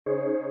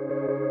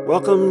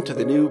Welcome to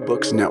the New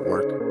Books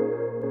Network.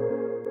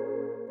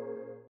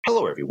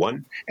 Hello,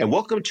 everyone, and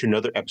welcome to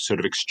another episode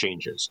of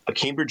Exchanges, a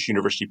Cambridge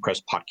University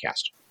Press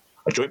podcast,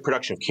 a joint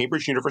production of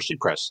Cambridge University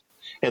Press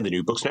and the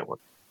New Books Network.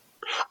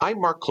 I'm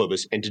Mark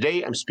Klobas, and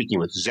today I'm speaking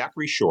with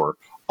Zachary Shore,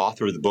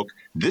 author of the book,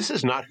 This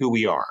Is Not Who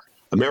We Are,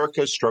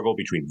 America's Struggle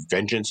Between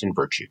Vengeance and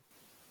Virtue.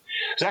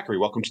 Zachary,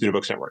 welcome to the New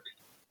Books Network.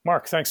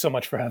 Mark, thanks so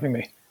much for having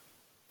me.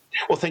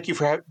 Well, thank you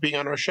for being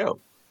on our show.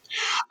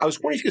 I was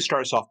wondering if you could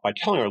start us off by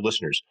telling our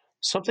listeners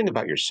something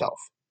about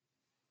yourself.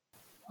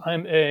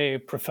 I'm a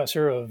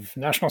professor of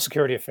national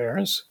security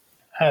affairs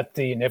at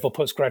the Naval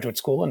Postgraduate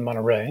School in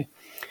Monterey,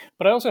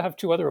 but I also have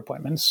two other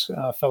appointments,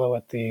 a fellow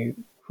at the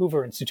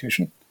Hoover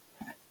Institution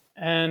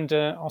and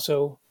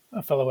also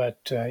a fellow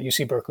at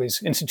UC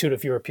Berkeley's Institute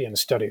of European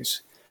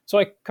Studies. So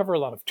I cover a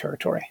lot of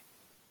territory.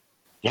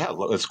 Yeah,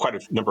 that's quite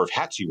a number of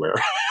hats you wear.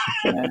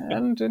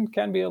 and it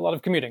can be a lot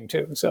of commuting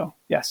too. So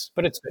yes,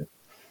 but it's good.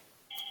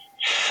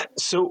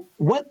 So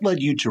what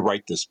led you to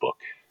write this book?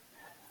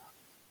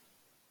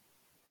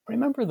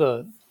 Remember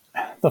the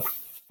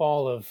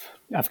fall of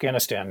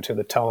Afghanistan to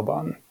the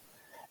Taliban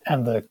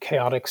and the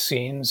chaotic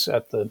scenes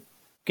at the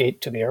gate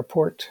to the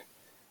airport?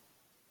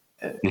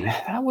 Mm-hmm.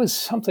 That was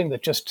something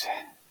that just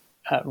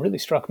really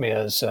struck me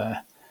as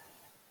a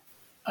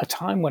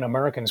time when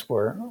Americans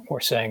were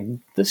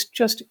saying, this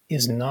just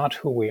is not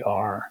who we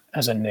are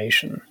as a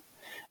nation.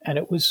 And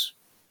it was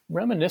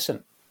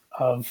reminiscent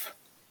of,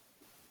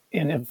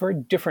 in a very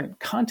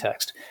different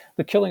context,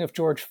 the killing of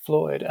George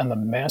Floyd and the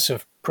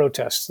massive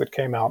protests that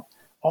came out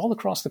all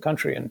across the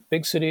country in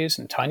big cities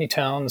and tiny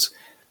towns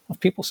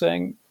of people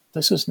saying,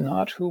 this is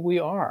not who we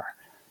are.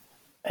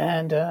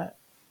 And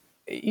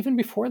even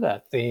before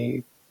that,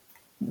 the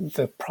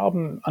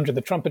problem under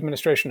the Trump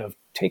administration of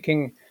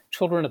taking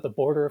children at the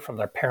border from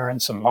their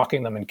parents and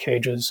locking them in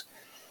cages,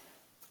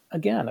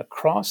 again,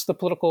 across the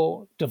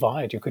political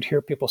divide, you could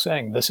hear people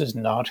saying, this is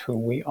not who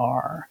we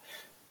are.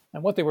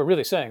 And what they were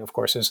really saying, of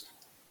course, is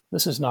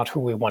this is not who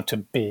we want to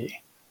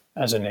be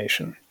as a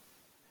nation.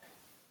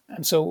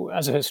 And so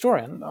as a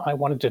historian, I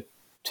wanted to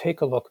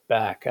take a look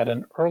back at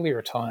an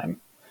earlier time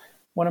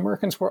when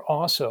Americans were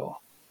also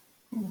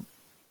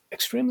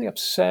extremely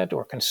upset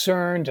or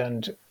concerned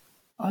and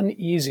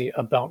uneasy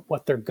about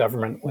what their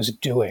government was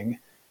doing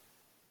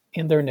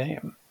in their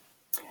name.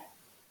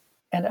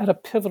 And at a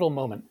pivotal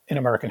moment in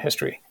American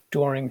history,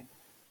 during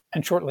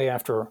and shortly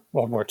after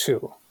World War II,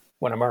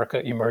 when America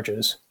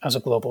emerges as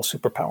a global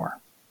superpower.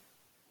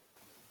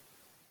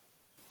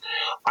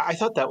 I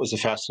thought that was a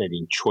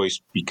fascinating choice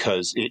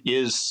because it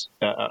is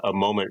a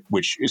moment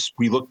which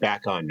we look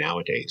back on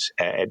nowadays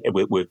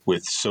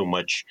with so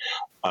much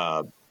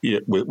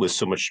with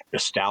so much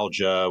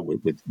nostalgia,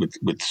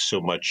 with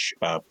so much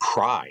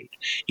pride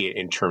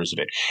in terms of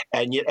it.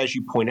 And yet, as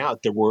you point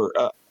out, there were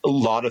a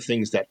lot of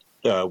things that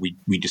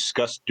we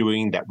discussed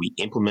doing, that we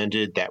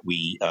implemented, that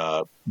we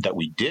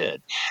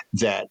did,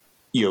 that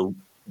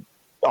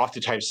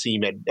oftentimes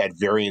seem at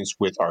variance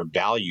with our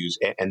values,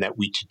 and that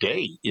we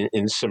today,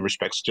 in some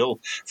respects, still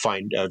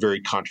find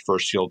very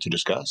controversial to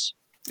discuss.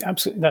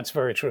 Absolutely, that's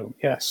very true.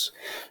 Yes,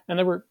 and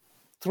there were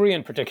three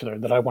in particular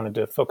that I wanted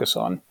to focus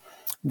on: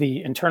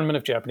 the internment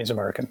of Japanese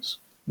Americans,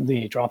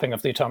 the dropping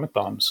of the atomic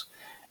bombs,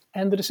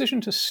 and the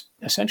decision to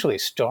essentially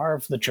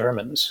starve the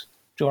Germans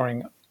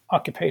during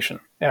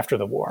occupation after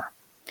the war.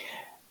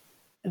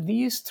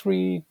 These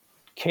three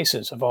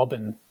cases have all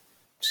been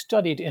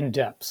studied in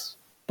depth,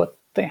 but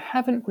they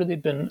haven't really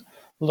been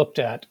looked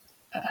at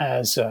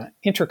as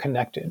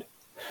interconnected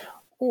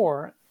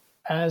or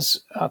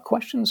as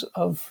questions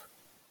of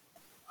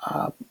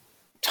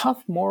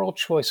tough moral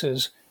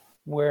choices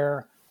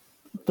where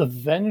the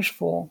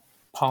vengeful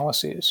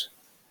policies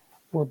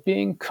were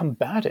being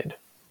combated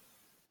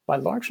by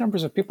large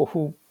numbers of people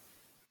who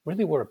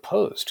really were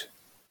opposed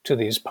to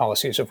these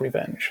policies of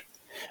revenge.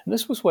 And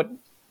this was one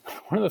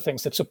of the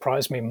things that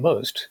surprised me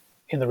most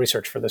in the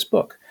research for this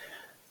book.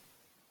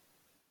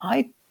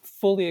 I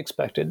fully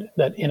expected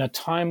that in a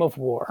time of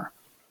war,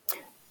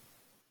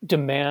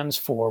 demands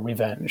for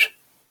revenge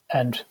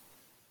and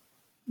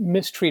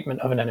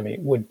mistreatment of an enemy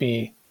would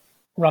be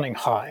running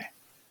high.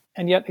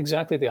 And yet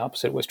exactly the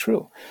opposite was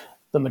true.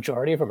 The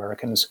majority of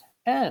Americans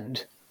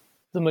and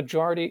the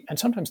majority, and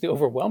sometimes the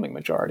overwhelming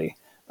majority,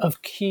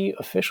 of key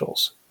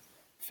officials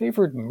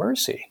favored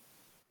mercy,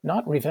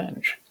 not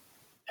revenge.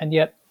 And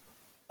yet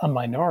a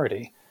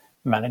minority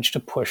managed to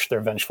push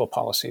their vengeful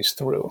policies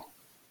through.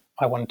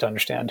 I wanted to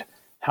understand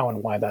how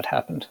and why that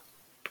happened.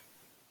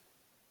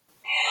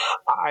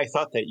 I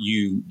thought that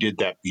you did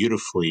that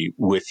beautifully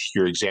with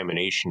your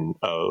examination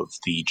of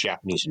the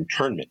Japanese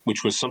internment,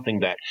 which was something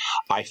that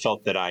I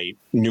felt that I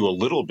knew a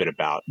little bit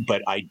about,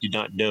 but I did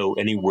not know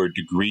anywhere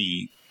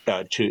degree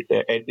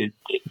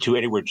to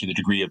anywhere to the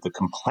degree of the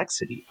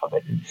complexity of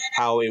it, and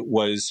how it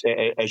was,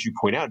 as you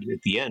point out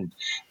at the end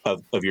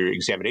of your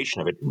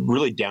examination of it,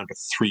 really down to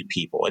three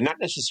people, and not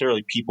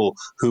necessarily people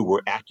who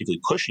were actively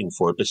pushing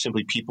for it, but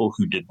simply people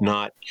who did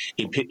not,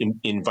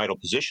 in vital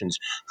positions,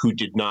 who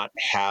did not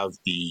have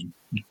the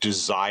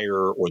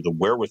desire or the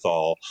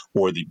wherewithal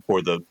or the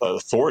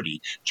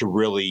authority to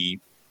really,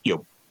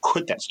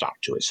 put that stop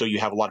to it. So you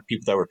have a lot of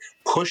people that were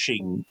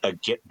pushing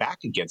get back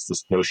against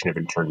this notion of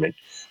internment,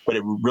 but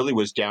it really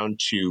was down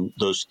to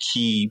those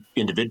key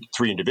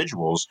three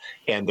individuals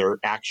and their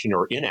action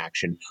or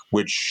inaction,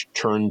 which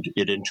turned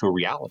it into a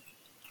reality.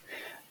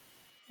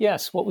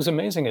 Yes, what was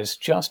amazing is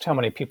just how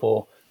many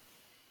people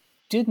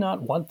did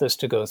not want this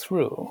to go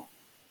through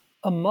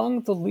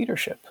among the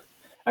leadership.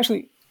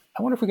 Actually,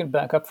 I wonder if we can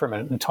back up for a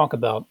minute and talk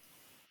about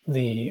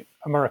the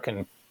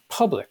American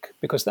public,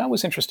 because that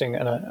was interesting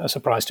and a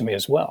surprise to me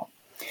as well.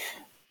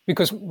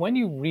 Because when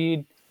you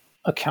read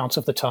accounts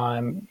of the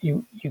time,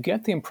 you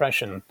get the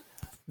impression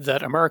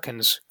that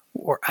Americans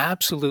were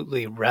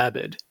absolutely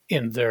rabid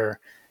in their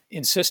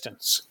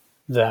insistence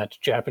that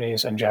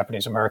Japanese and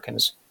Japanese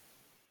Americans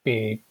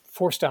be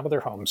forced out of their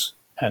homes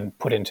and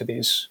put into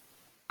these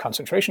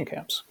concentration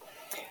camps.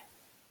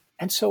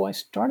 And so I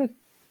started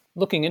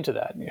looking into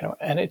that,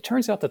 and it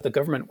turns out that the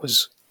government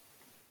was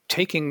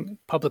taking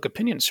public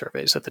opinion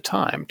surveys at the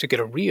time to get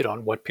a read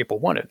on what people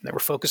wanted. And they were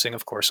focusing,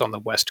 of course, on the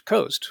West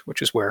Coast,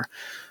 which is where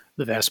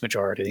the vast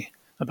majority,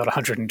 about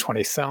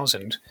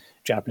 120,000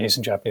 Japanese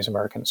and Japanese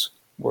Americans,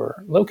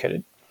 were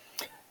located.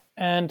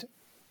 And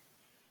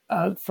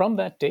from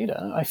that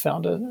data, I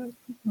found a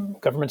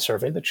government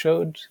survey that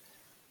showed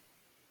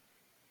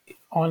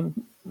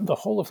on the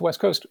whole of the West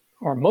Coast,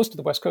 or most of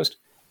the West Coast,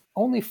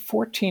 only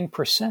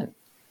 14%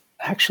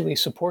 actually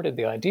supported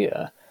the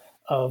idea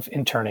of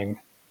interning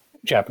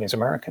Japanese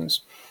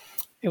Americans.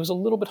 It was a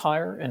little bit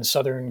higher in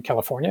Southern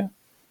California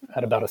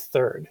at about a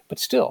third, but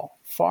still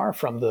far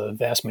from the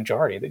vast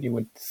majority that you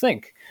would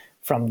think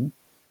from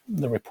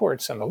the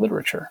reports and the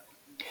literature.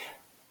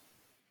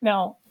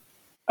 Now,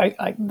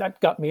 that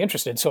got me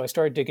interested, so I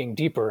started digging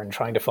deeper and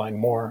trying to find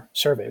more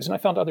surveys, and I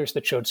found others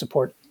that showed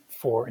support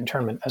for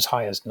internment as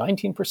high as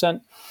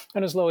 19%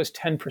 and as low as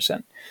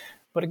 10%.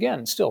 But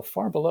again, still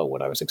far below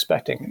what I was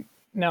expecting.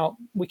 Now,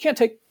 we can't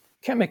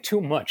make too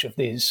much of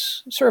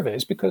these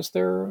surveys because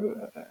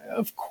they're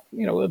of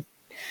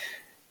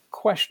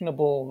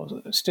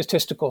questionable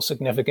statistical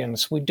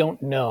significance. We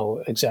don't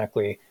know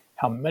exactly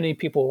how many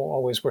people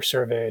always were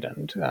surveyed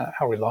and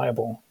how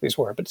reliable these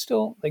were, but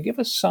still they give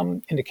us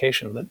some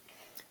indication that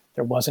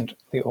there wasn't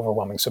the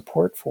overwhelming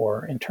support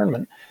for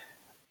internment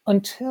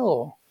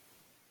until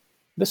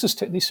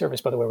these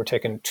surveys, by the way, were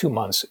taken 2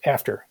 months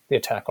after the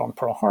attack on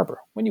Pearl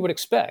Harbor, when you would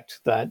expect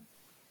that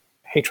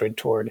hatred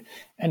toward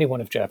anyone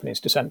of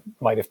Japanese descent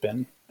might have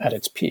been at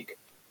its peak.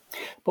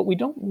 But we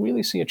don't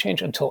really see a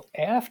change until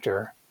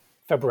after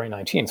February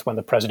 19th, when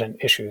the president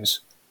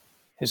issues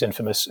his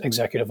infamous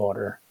Executive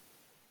Order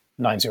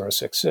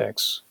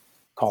 9066,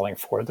 calling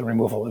for the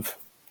removal of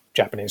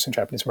Japanese and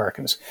Japanese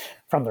Americans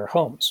from their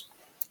homes.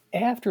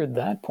 After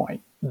that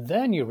point,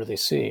 then you really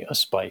see a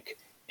spike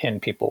in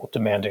people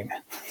demanding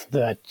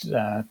that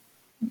the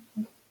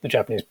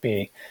Japanese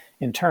be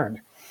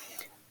interned.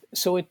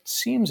 So it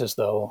seems as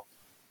though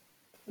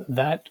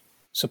that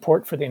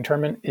support for the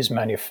internment is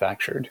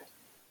manufactured.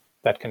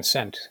 That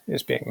consent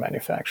is being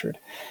manufactured,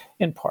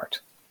 in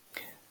part.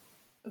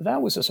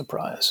 That was a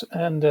surprise.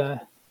 And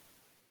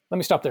let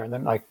me stop there, and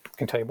then I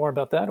can tell you more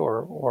about that,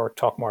 or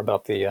talk more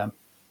about the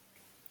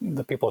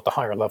people at the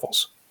higher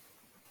levels.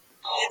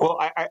 Well,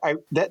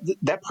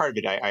 that part of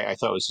it I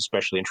thought was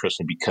especially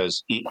interesting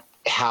because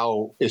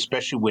how,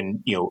 especially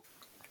when,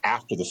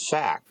 after the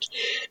fact,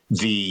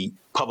 the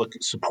public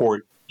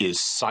support is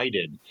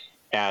cited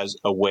as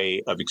a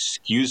way of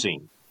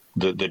excusing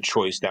the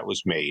choice that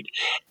was made,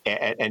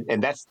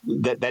 and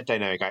that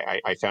dynamic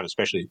I found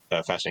especially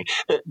fascinating.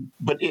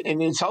 But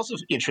it's also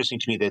interesting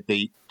to me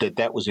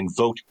that was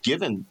invoked,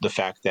 given the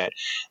fact that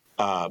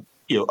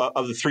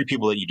of the three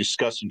people that you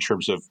discussed in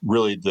terms of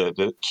really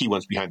the key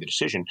ones behind the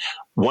decision,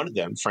 one of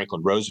them,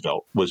 Franklin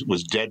Roosevelt,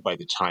 was dead by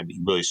the time that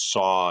you really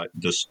saw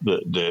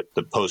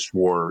the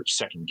post-war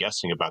second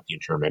guessing about the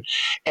internment,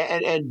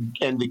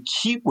 and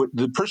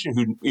the person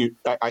who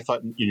I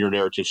thought in your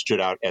narrative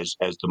stood out as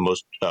the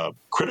most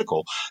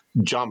critical,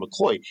 John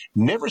McCloy,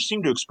 never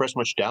seemed to express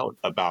much doubt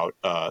about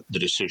the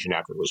decision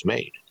after it was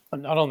made.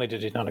 Not only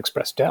did he not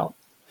express doubt,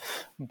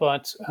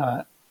 but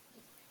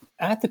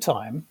at the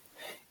time,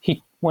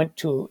 he went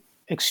to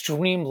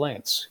extreme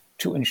lengths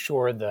to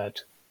ensure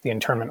that the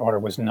internment order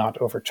was not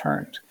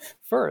overturned.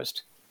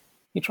 First,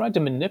 he tried to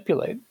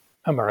manipulate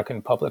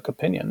American public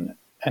opinion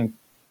and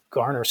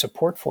garner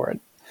support for it.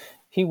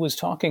 He was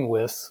talking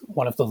with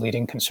one of the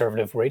leading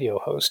conservative radio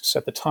hosts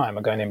at the time,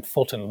 a guy named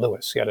Fulton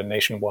Lewis. He had a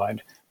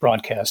nationwide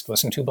broadcast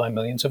listened to by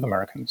millions of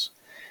Americans.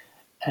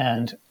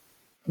 And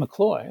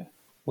McCloy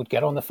would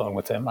get on the phone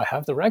with him. I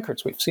have the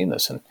records. We've seen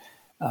this. And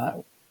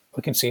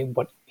we can see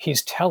what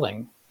he's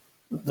telling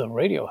the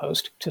radio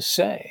host to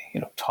say,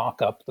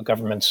 talk up the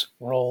government's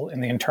role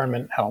in the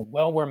internment, how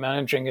well we're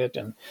managing it,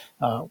 and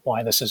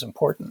why this is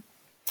important.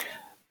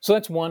 So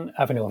that's one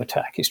avenue of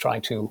attack. He's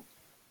trying to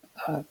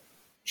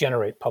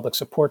generate public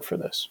support for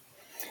this.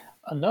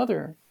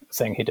 Another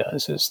thing he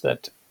does is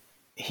that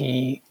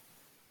he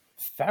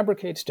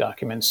fabricates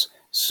documents,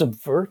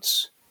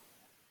 subverts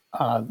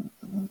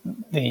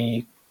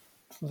the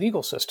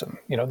legal system.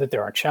 That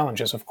there are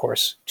challenges, of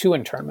course, to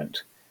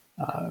internment.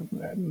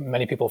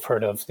 Many people have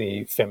heard of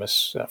the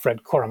famous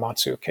Fred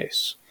Korematsu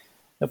case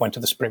that went to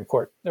the Supreme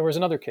Court. There was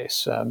another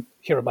case,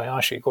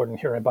 Hirabayashi. Gordon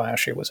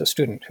Hirabayashi was a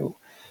student who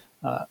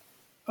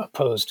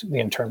opposed the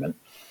internment.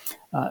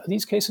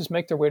 These cases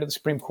make their way to the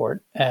Supreme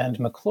Court, and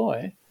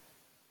McCloy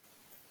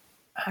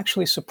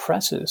actually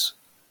suppresses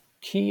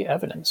key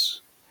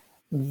evidence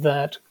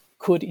that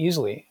could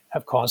easily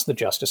have caused the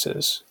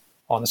justices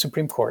on the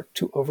Supreme Court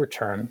to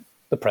overturn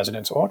the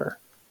president's order.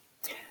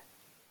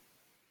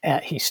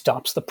 He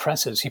stops the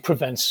presses. He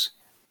prevents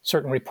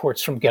certain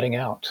reports from getting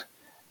out.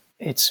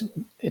 It's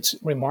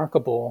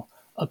remarkable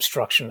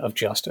obstruction of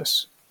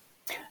justice.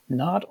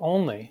 Not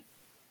only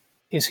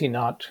is he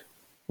not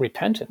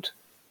repentant,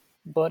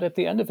 but at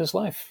the end of his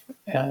life,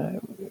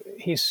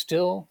 he's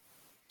still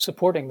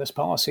supporting this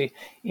policy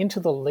into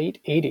the late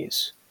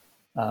 80s,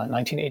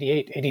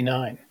 1988,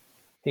 89.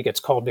 He gets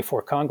called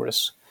before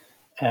Congress.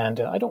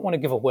 And I don't want to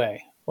give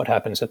away what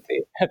happens at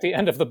the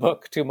end of the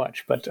book too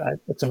much, but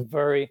it's a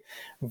very,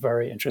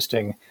 very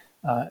interesting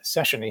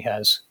session he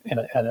has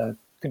at a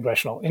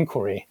congressional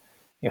inquiry.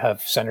 You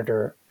have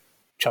Senator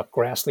Chuck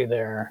Grassley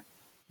there.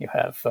 You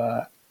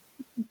have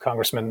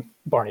Congressman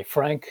Barney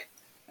Frank,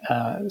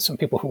 some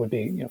people who would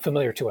be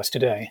familiar to us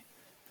today,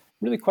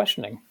 really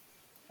questioning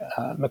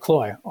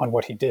McCloy on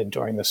what he did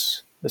during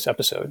this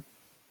episode.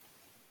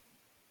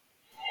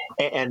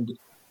 And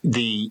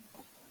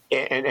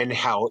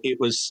how it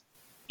was,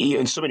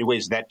 in so many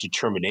ways, that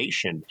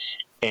determination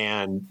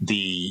and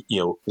the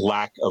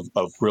lack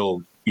of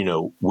real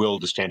will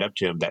to stand up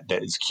to him that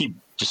is key,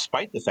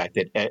 despite the fact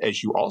that,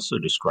 as you also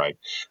described,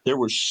 there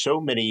were so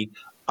many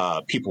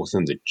people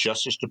within the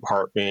Justice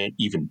Department,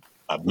 even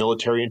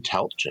military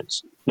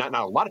intelligence. Not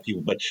a lot of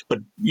people, but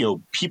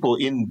people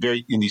in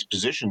these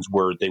positions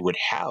where they would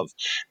have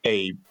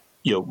a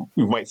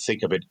we might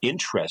think of an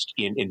interest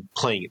in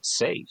playing it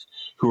safe,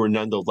 who are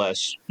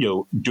nonetheless,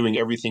 doing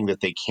everything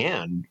that they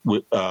can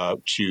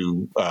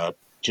to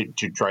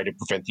try to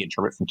prevent the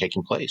internment from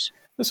taking place.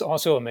 This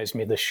also amazed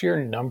me, the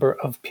sheer number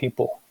of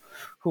people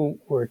who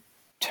were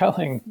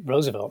telling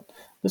Roosevelt,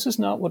 this is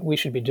not what we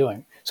should be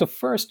doing. So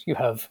first you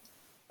have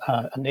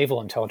a naval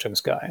intelligence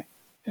guy,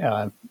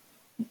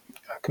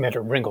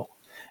 Commander Ringel,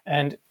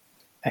 and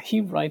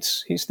he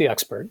writes, he's the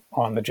expert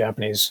on the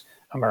Japanese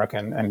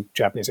American and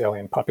Japanese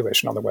alien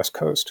population on the West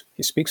Coast.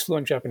 He speaks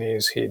fluent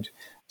Japanese. He'd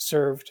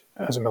served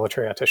as a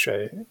military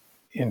attaché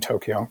in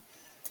Tokyo.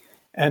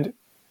 And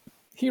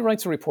he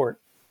writes a report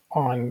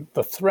on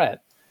the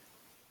threat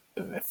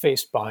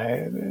faced by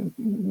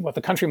what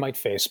the country might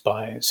face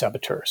by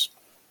saboteurs.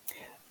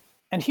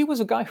 And he was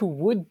a guy who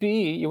would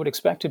be, you would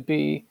expect to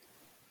be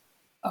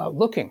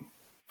looking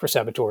for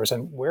saboteurs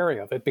and wary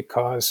of it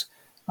because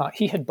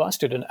he had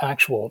busted an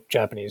actual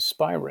Japanese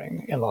spy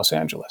ring in Los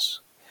Angeles.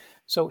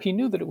 So he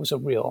knew that it was a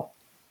real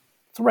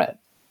threat.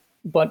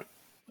 But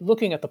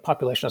looking at the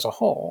population as a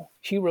whole,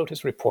 he wrote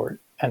his report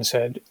and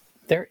said,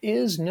 there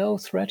is no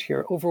threat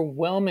here.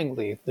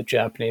 Overwhelmingly, the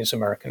Japanese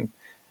American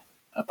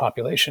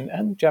population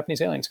and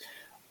Japanese aliens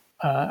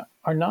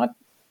are not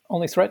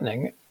only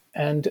threatening,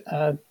 and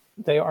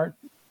they are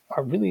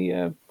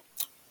really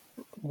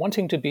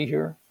wanting to be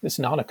here. It's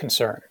not a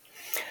concern.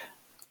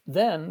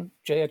 Then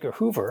J. Edgar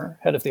Hoover,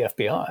 head of the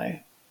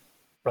FBI,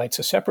 writes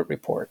a separate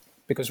report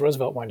because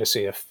Roosevelt wanted to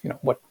see if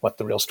what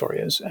the real story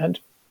is. And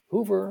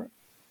Hoover,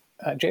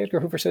 J. Edgar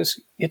Hoover says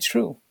it's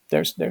true.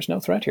 There's no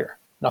threat here.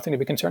 Nothing to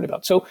be concerned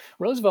about. So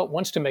Roosevelt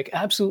wants to make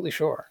absolutely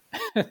sure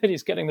that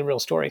he's getting the real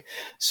story.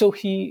 So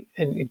he,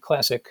 in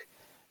classic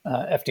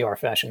FDR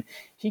fashion,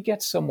 he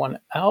gets someone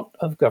out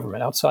of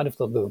government, outside of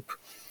the loop,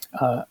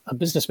 a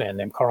businessman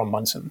named Carl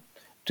Munson,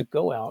 to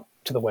go out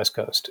to the West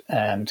Coast.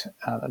 And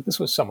this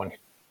was someone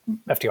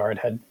FDR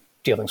had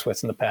dealings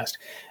with in the past.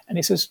 And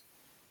he says,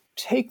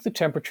 take the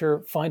temperature,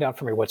 find out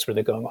for me what's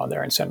really going on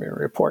there, and send me a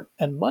report.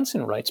 And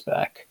Munson writes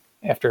back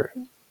after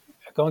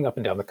going up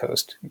and down the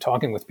coast and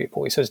talking with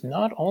people. He says,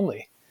 not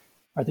only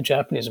are the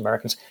Japanese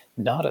Americans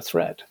not a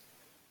threat,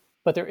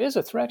 but there is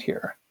a threat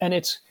here. And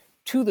it's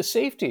to the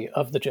safety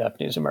of the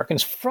Japanese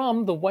Americans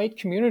from the white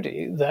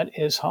community that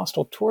is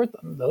hostile toward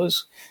them.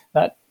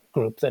 That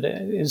group that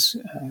is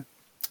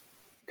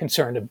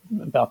concerned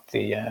about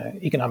the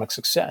economic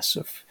success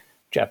of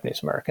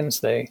Japanese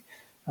Americans. They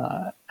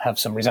have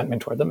some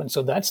resentment toward them. And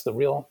so that's the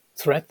real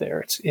threat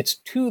there. It's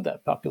to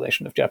that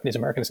population of Japanese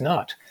Americans,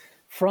 not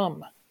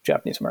from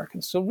Japanese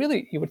Americans. So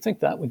really, you would think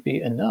that would be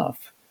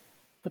enough.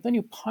 But then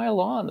you pile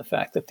on the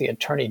fact that the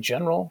Attorney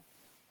General,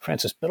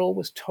 Francis Biddle,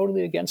 was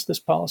totally against this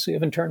policy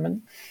of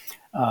internment.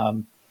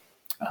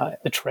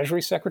 The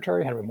Treasury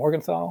Secretary, Henry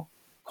Morgenthau,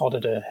 called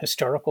it a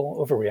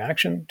hysterical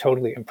overreaction,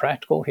 totally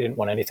impractical. He didn't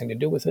want anything to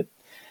do with it.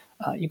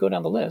 You go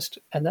down the list,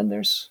 and then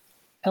there's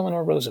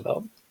Eleanor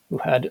Roosevelt, who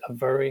had a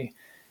very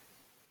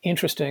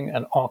interesting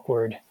and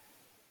awkward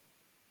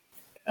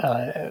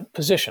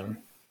position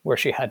where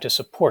she had to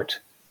support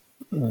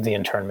the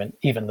internment,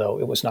 even though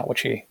it was not what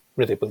she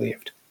really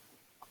believed.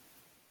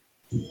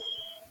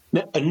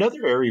 Now,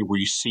 another area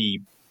where you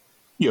see,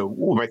 what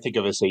we might think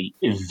of as a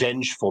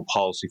vengeful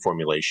policy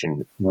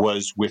formulation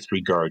was with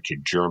regard to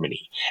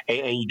Germany.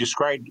 And you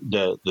described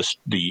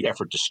the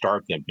effort to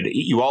starve them, but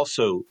you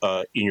also,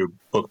 in your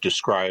book,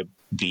 describe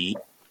the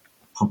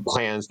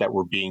plans that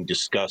were being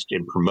discussed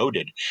and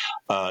promoted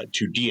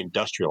to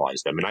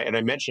deindustrialize them. And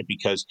I mention it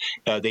because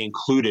they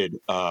included,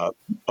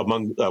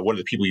 among one of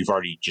the people you've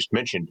already just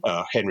mentioned,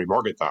 Henry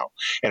Morgenthau.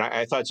 And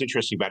I thought it's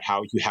interesting about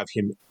how you have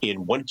him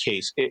in one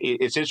case.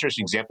 It's an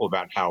interesting example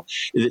about how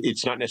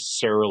it's not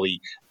necessarily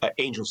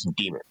angels and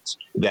demons,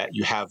 that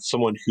you have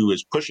someone who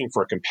is pushing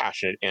for a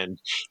compassionate end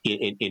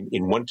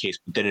in one case,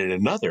 but then in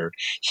another,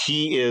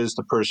 he is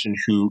the person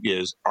who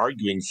is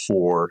arguing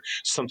for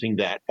something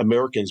that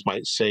Americans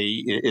might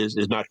say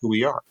is not who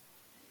we are.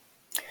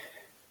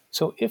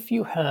 So if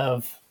you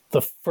have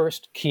the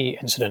first key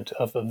incident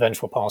of a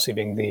vengeful policy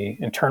being the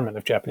internment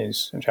of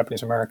Japanese and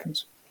Japanese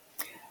Americans,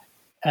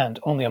 and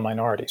only a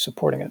minority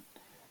supporting it,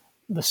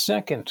 the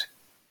second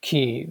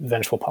key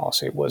vengeful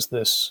policy was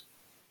this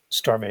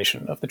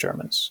starvation of the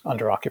Germans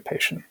under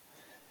occupation.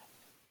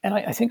 And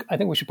I think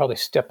we should probably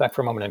step back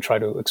for a moment and try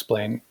to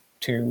explain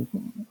to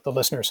the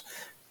listeners.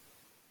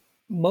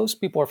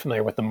 Most people are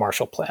familiar with the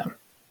Marshall Plan.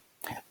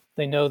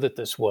 They know that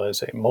this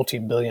was a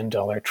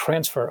multi-billion-dollar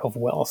transfer of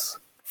wealth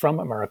from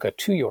America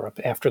to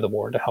Europe after the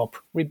war to help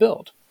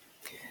rebuild.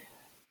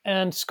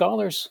 And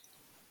scholars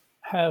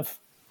have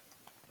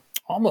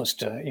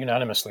almost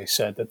unanimously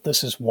said that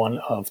this is one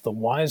of the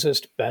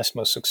wisest, best,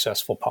 most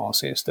successful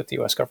policies that the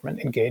U.S.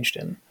 government engaged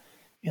in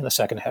the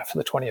second half of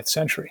the 20th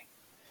century.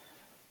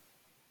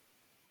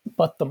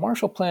 But the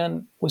Marshall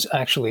Plan was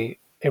actually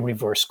a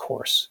reverse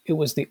course. It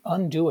was the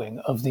undoing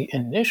of the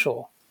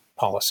initial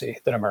policy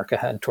that America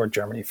had toward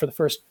Germany for the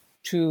first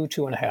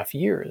 2.5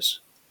 years,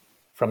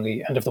 from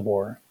the end of the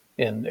war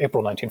in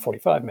April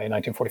 1945, May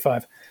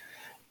 1945,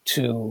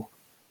 to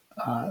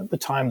the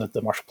time that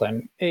the Marshall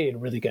Plan aid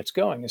really gets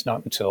going is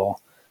not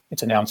until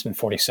it's announced in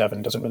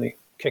 47, doesn't really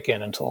kick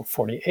in until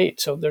 48.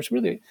 So there's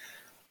really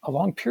a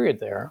long period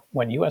there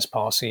when U.S.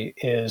 policy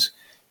is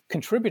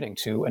contributing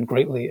to and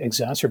greatly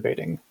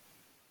exacerbating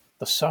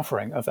the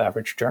suffering of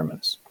average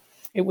Germans.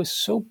 It was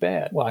so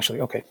bad. Well,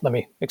 actually, okay, let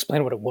me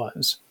explain what it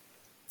was.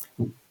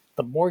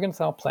 The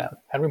Morgenthau Plan,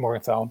 Henry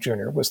Morgenthau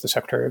Jr. was the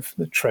Secretary of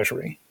the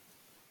Treasury,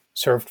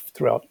 served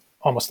throughout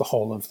almost the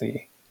whole of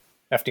the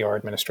FDR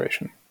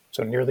administration,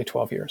 so nearly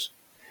 12 years.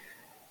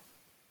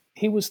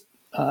 He was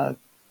a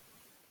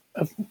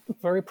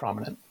very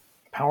prominent,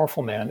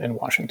 powerful man in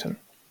Washington.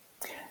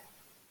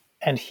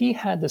 And he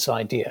had this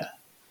idea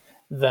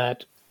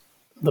that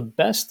the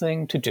best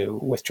thing to do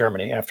with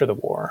Germany after the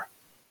war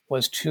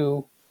was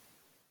to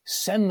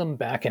send them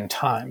back in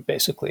time,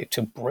 basically,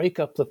 to break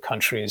up the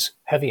country's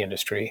heavy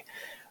industry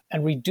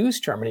and reduce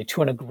Germany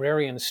to an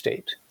agrarian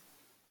state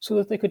so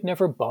that they could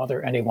never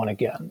bother anyone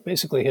again.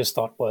 Basically, his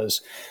thought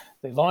was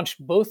they launched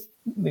both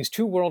these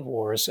two world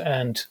wars,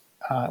 and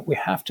we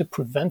have to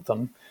prevent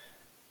them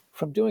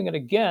from doing it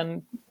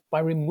again by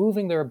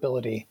removing their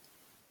ability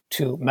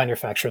to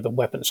manufacture the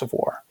weapons of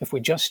war. If we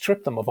just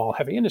strip them of all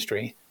heavy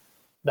industry,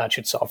 that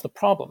should solve the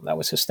problem. That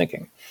was his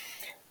thinking.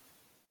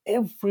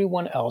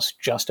 Everyone else,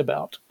 just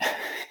about,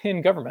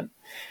 in government,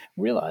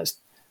 realized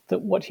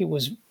that what he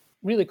was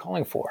really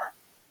calling for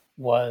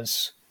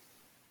was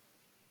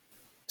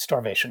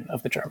starvation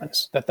of the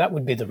Germans, that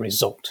would be the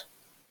result.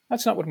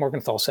 That's not what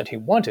Morgenthau said he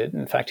wanted.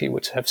 In fact, he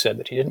would have said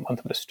that he didn't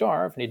want them to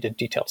starve, and he did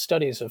detailed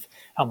studies of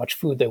how much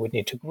food they would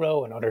need to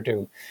grow in order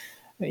to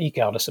eke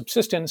out a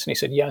subsistence. And he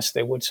said, yes,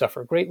 they would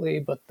suffer greatly,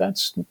 but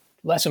that's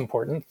less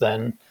important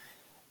than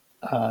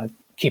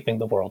keeping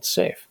the world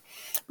safe.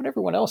 But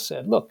everyone else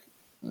said, look,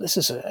 this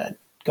is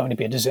going to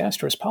be a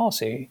disastrous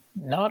policy,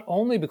 not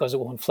only because it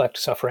will inflict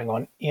suffering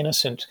on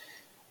innocent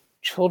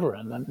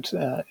children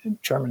and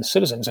German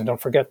citizens, and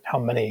don't forget how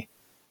many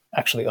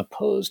actually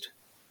opposed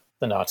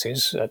the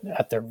Nazis.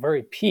 At their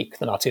very peak,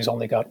 the Nazis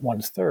only got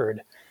 1/3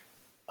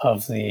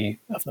 of the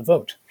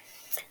vote.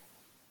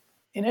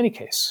 In any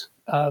case,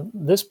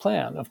 this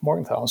plan of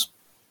Morgenthau's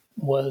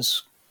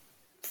was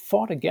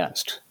fought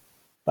against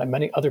by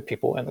many other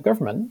people in the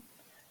government.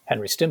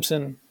 Henry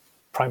Stimson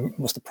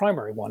was the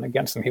primary one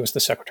against them. He was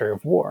the Secretary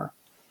of War.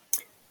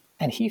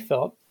 And he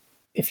felt,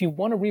 if you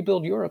want to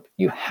rebuild Europe,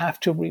 you have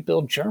to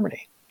rebuild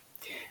Germany,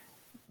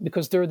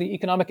 because they're the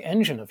economic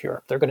engine of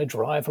Europe. They're going to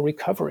drive a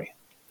recovery.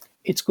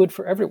 It's good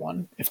for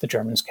everyone if the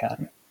Germans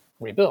can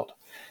rebuild.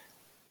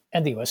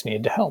 And the U.S.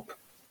 needed to help.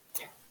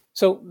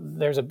 So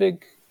there's a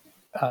big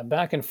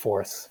back and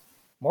forth.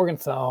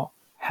 Morgenthau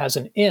has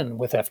an in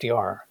with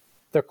FDR.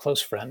 They're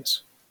close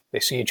friends. They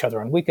see each other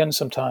on weekends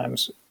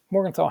sometimes.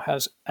 Morgenthau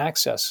has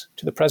access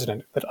to the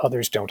president that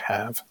others don't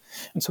have.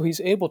 And so he's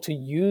able to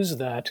use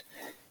that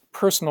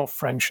personal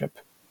friendship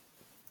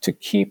to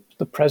keep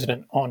the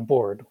president on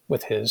board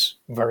with his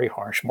very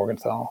harsh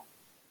Morgenthau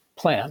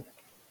plan.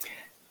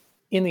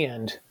 In the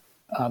end,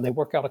 they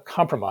work out a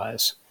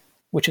compromise,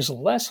 which is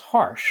less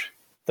harsh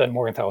than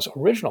Morgenthau's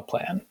original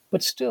plan,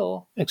 but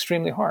still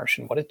extremely harsh.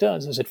 And what it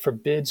does is it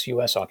forbids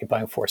U.S.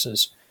 occupying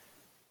forces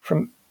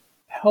from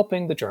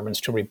helping the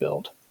Germans to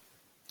rebuild.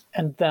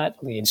 And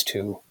that leads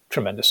to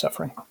tremendous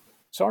suffering.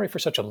 Sorry for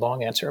such a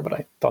long answer, but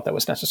I thought that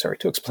was necessary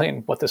to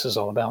explain what this is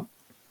all about.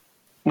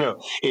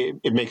 No,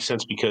 it makes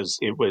sense because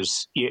it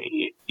was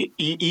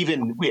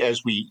even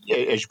as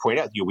you point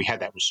out, we had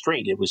that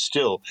restraint. It was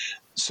still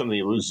something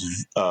that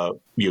was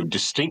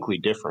distinctly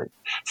different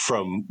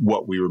from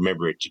what we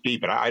remember it to be.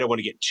 But I don't want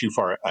to get too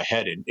far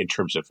ahead in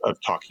terms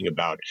of talking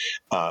about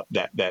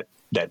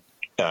that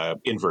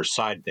inverse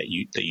side that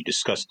you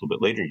discussed a little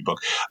bit later in your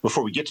book.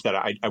 Before we get to that,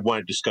 I want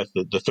to discuss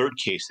the third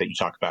case that you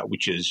talk about,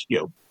 which is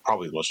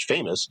probably the most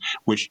famous,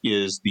 which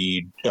is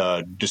the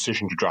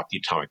decision to drop the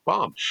atomic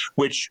bomb,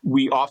 which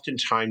we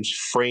oftentimes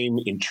frame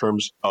in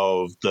terms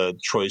of the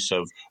choice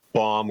of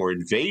bomb or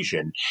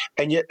invasion.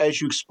 And yet,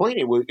 as you explain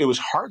it was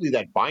hardly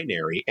that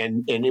binary,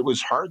 and it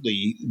was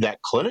hardly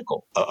that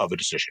clinical of a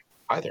decision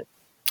either.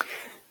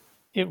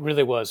 It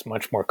really was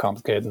much more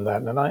complicated than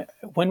that.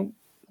 And when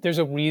there's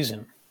a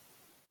reason,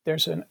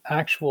 there's an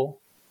actual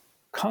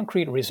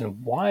concrete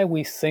reason why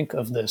we think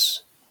of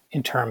this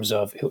in terms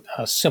of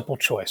a simple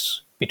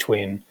choice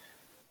between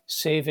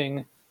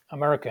saving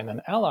American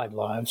and Allied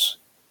lives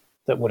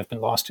that would have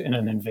been lost in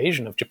an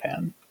invasion of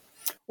Japan,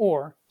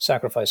 or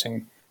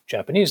sacrificing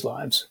Japanese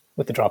lives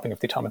with the dropping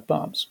of the atomic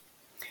bombs.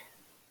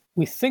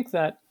 We think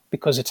that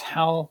because it's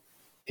how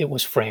it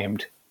was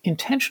framed,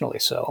 intentionally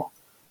so,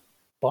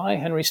 by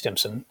Henry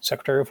Stimson,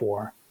 Secretary of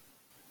War,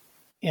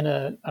 in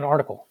an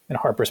article in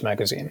Harper's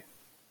Magazine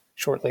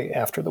shortly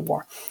after the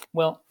war.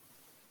 Well,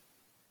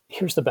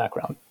 here's the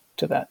background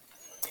to that.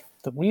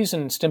 The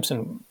reason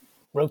Stimson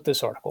wrote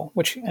this article,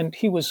 and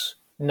he was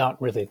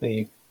not really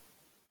the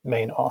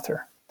main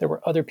author. There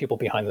were other people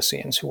behind the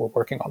scenes who were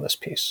working on this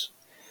piece.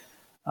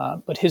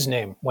 But his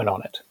name went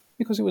on it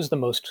because he was the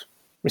most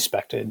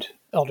respected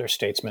elder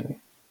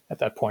statesman at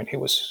that point. He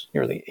was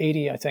nearly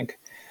 80, I think.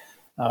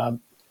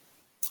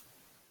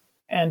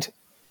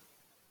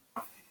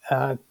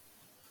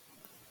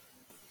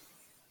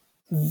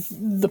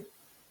 The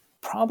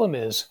problem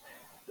is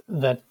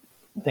that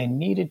they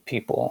needed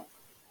people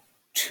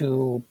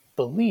to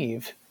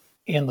believe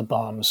in the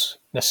bomb's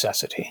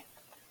necessity.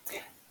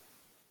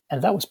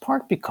 And that was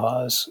part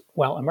because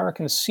while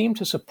Americans seemed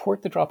to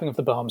support the dropping of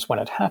the bombs when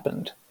it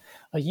happened,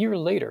 a year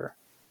later,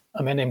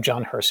 a man named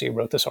John Hersey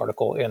wrote this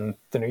article in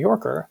The New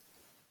Yorker,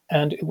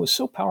 and it was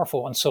so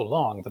powerful and so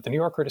long that The New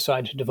Yorker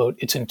decided to devote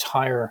its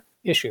entire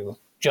issue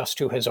just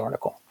to his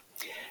article.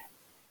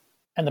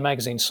 And the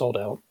magazine sold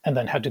out and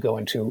then had to go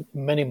into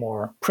many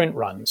more print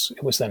runs.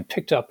 It was then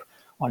picked up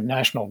on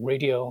national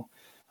radio.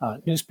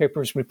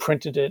 Newspapers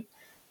reprinted it.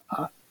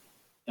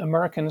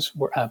 Americans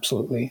were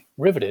absolutely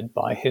riveted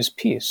by his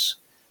piece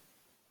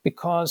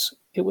because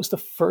it was the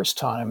first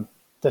time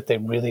that they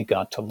really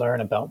got to learn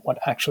about what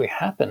actually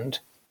happened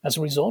as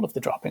a result of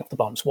the dropping of the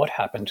bombs, what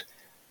happened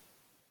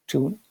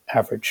to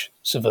average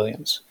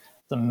civilians.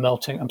 The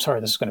melting, I'm sorry,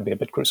 this is going to be a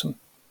bit gruesome.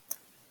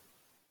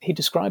 He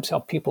describes how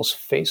people's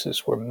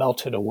faces were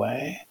melted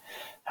away,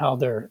 how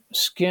their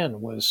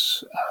skin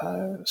was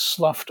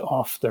sloughed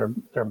off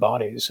their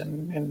bodies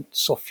in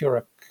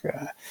sulfuric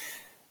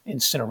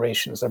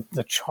incinerations,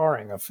 the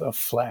charring of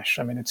flesh.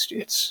 I mean,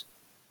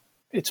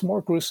 it's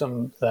more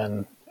gruesome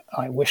than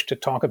I wish to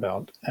talk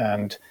about.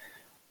 And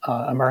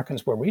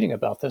Americans were reading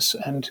about this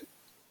and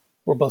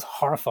were both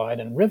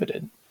horrified and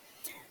riveted.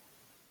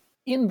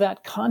 In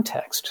that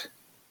context,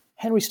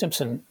 Henry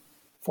Stimson,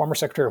 former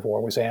Secretary of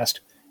War, was asked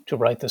to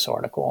write this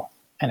article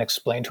and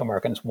explain to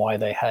Americans why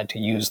they had to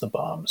use the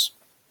bombs.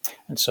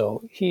 And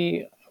so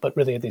he, but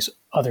really these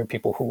other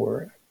people who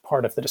were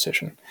part of the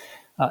decision,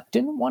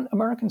 didn't want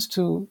Americans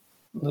to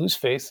lose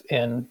faith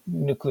in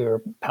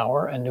nuclear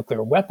power and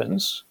nuclear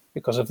weapons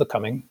because of the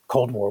coming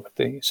Cold War with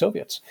the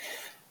Soviets.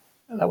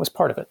 That was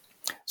part of it.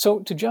 So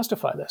to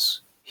justify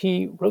this,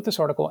 he wrote this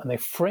article and they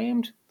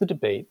framed the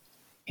debate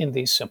in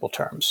these simple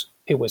terms.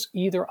 It was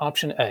either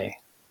option A,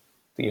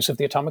 the use of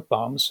the atomic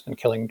bombs and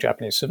killing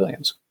Japanese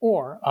civilians,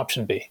 or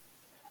option B,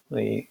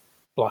 the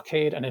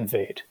blockade and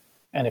invade.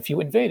 And if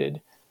you invaded,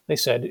 they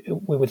said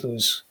we would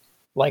lose,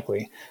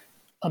 likely,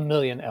 1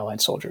 million Allied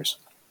soldiers.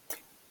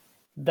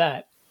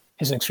 That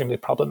is an extremely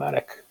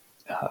problematic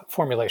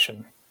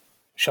formulation.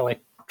 Shall I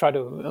try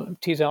to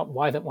tease out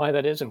why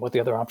that is and what the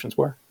other options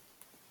were?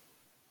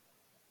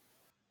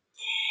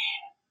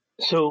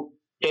 So,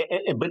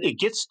 but it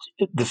gets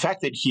the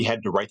fact that he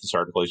had to write this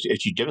article,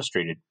 as you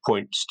demonstrated,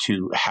 points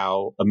to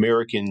how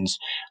Americans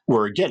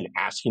were again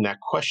asking that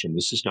question.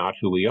 This is not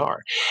who we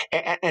are,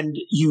 and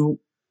you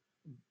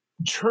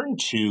turn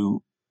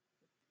to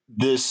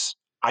this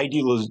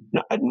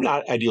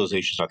not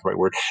idealization is not the right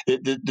word.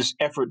 This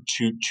effort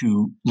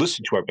to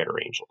listen to our better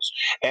angels,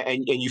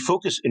 and you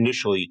focus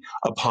initially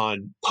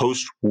upon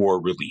post-war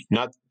relief,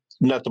 not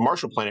not the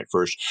Marshall Plan at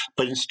first,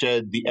 but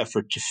instead the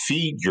effort to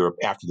feed Europe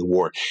after the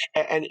war.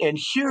 And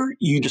here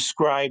you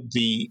describe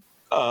the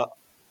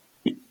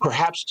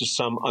perhaps to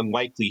some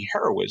unlikely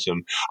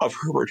heroism of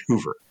Herbert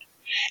Hoover,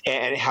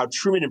 and how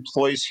Truman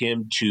employs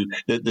him to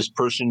this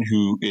person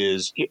who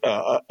is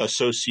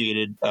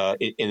associated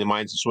in the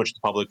minds of so much of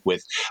the public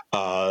with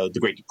the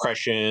Great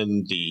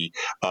Depression, the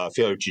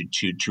failure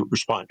to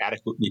respond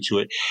adequately to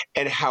it,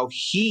 and how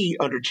he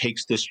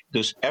undertakes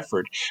this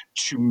effort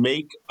to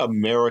make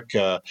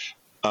America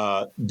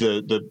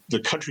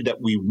the country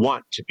that we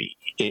want to be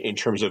in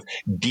terms of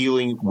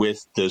dealing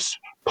with this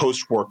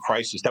post-war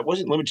crisis that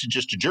wasn't limited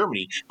just to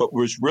Germany, but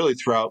was really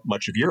throughout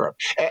much of Europe.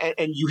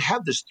 And you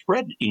have this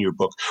thread in your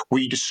book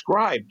where you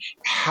describe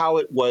how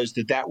it was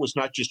that was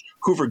not just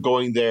Hoover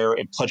going there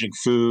and pledging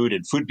food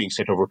and food being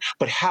sent over,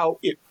 but how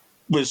it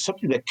was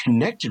something that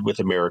connected with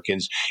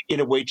Americans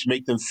in a way to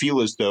make them feel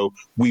as though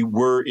we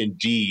were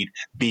indeed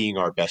being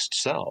our best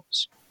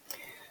selves.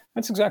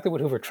 That's exactly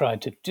what Hoover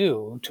tried to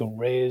do, to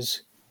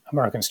raise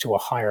Americans to a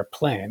higher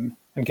plane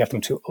and get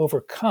them to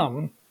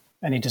overcome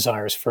any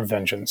desires for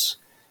vengeance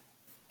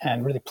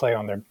and really play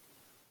on their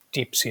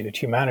deep-seated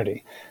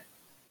humanity.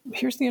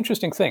 Here's the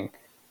interesting thing.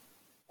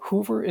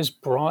 Hoover is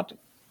brought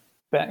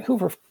back.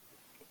 Hoover,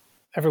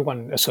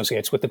 everyone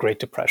associates with the Great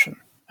Depression,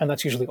 and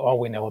that's usually all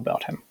we know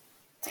about him.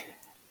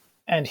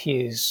 And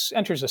he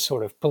enters a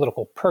sort of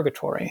political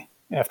purgatory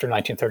after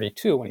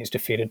 1932 when he's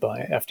defeated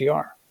by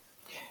FDR.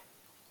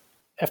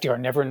 FDR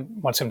never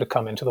wants him to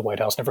come into the White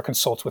House, never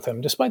consults with him,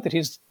 despite that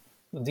he's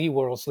the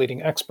world's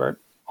leading expert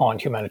on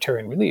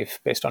humanitarian relief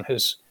based on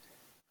his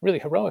really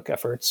heroic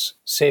efforts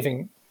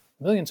saving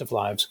millions of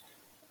lives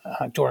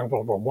during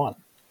World War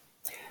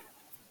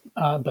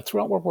I. But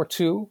throughout World War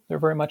II, they're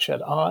very much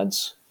at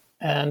odds.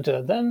 And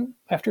then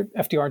after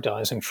FDR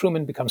dies and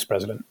Truman becomes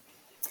president,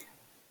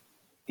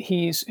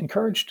 he's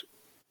encouraged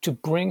to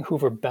bring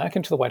Hoover back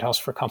into the White House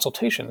for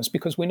consultations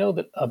because we know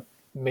that a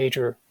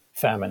major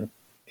famine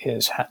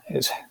is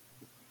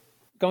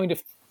going to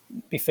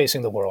be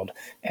facing the world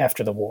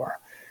after the war.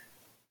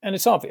 And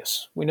it's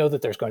obvious. We know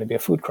that there's going to be a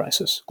food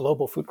crisis,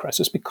 global food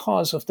crisis,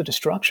 because of the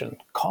destruction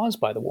caused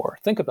by the war.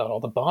 Think about all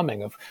the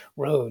bombing of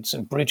roads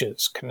and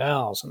bridges,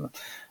 canals,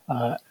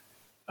 and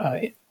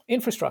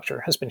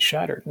infrastructure has been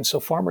shattered. And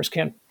so farmers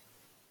can't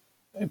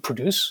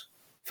produce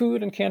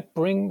food and can't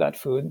bring that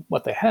food,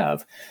 what they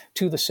have,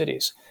 to the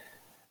cities.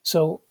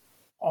 So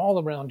all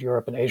around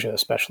Europe and Asia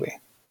especially,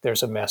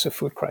 there's a massive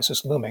food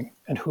crisis looming,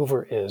 and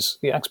Hoover is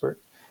the expert.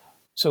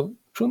 So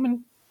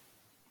Truman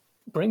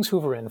brings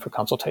Hoover in for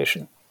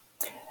consultation,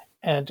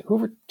 and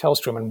Hoover tells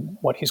Truman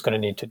what he's going to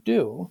need to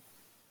do.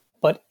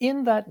 But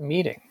in that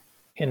meeting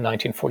in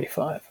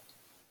 1945,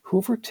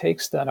 Hoover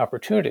takes that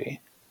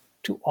opportunity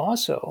to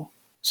also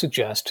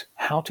suggest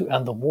how to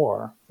end the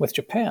war with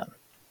Japan.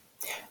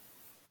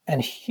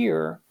 And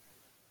here,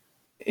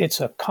 it's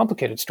a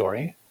complicated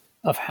story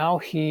of how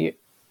he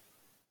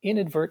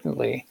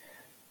inadvertently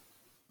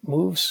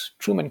moves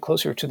Truman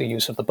closer to the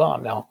use of the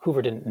bomb. Now,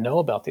 Hoover didn't know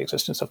about the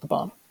existence of the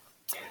bomb,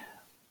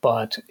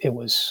 but it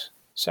was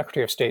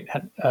Secretary of State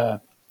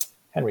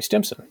Henry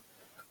Stimson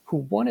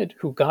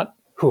who got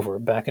Hoover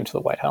back into the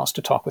White House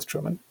to talk with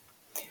Truman,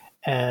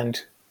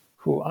 and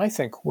who I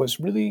think was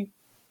really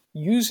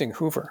using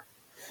Hoover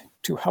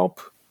to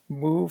help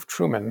move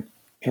Truman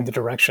in the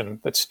direction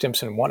that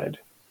Stimson wanted.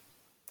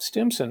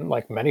 Stimson,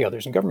 like many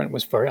others in government,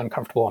 was very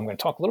uncomfortable. I'm going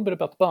to talk a little bit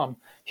about the bomb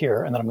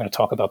here, and then I'm going to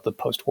talk about the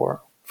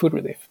post-war food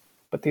relief.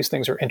 But these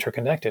things are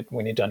interconnected.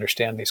 We need to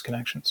understand these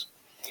connections.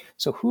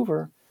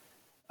 So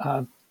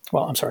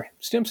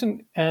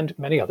Stimson and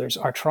many others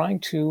are trying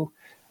to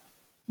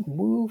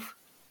move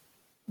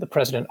the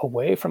president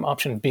away from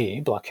option B,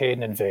 blockade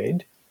and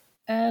invade.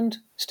 And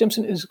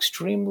Stimson is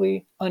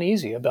extremely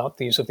uneasy about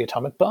the use of the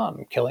atomic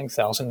bomb, killing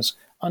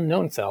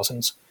unknown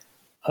thousands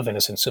of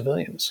innocent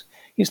civilians.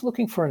 He's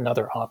looking for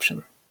another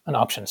option, an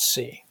option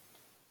C.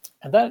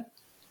 And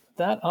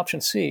that option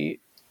C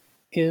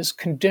is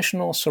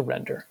conditional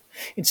surrender.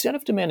 Instead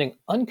of demanding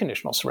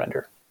unconditional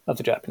surrender of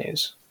the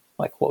Japanese,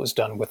 like what was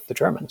done with the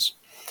Germans,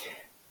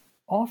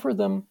 offer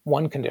them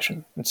one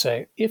condition and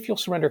say, if you'll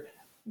surrender,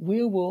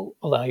 we will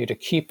allow you to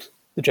keep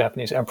the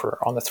Japanese emperor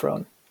on the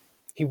throne.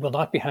 He will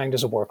not be hanged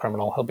as a war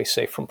criminal. He'll be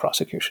safe from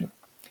prosecution.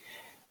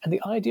 And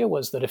the idea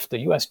was that if the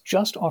U.S.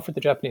 just offered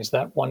the Japanese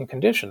that one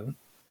condition,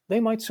 they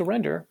might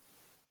surrender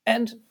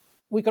and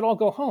we could all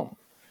go home.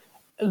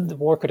 The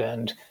war could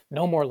end,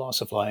 no more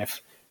loss of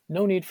life,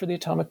 no need for the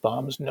atomic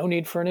bombs, no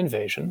need for an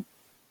invasion.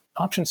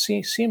 Option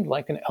C seemed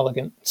like an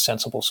elegant,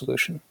 sensible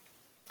solution.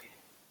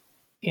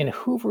 In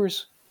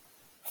Hoover's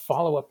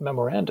follow-up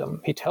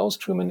memorandum, he tells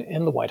Truman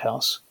in the White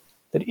House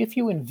that if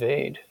you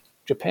invade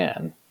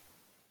Japan,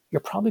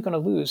 you're probably going to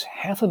lose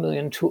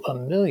 500,000 to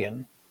 1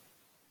 million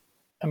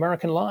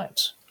American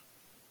lives.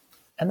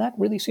 And that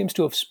really seems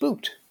to have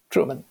spooked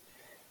Truman.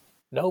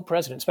 No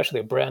president, especially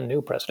a brand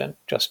new president,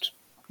 just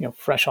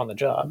fresh on the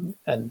job,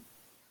 and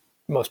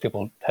most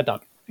people had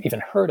not even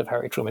heard of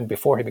Harry Truman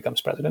before he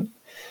becomes president.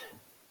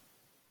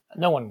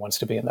 No one wants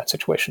to be in that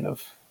situation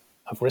of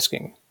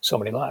risking so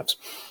many lives.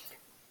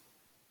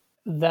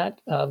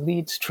 that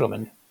leads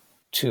Truman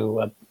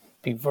to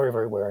be very,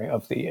 very wary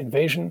of the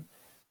invasion.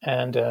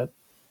 And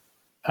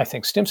I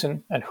think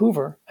Stimson and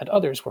Hoover and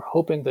others were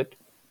hoping that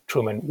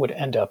Truman would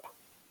end up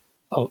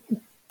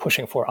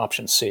pushing for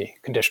option C,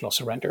 conditional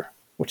surrender,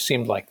 which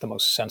seemed like the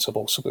most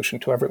sensible solution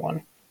to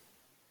everyone.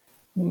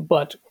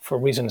 But for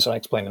reasons I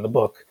explain in the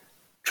book,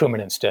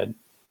 Truman instead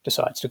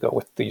decides to go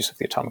with the use of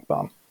the atomic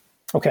bomb.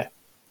 Okay,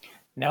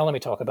 now let me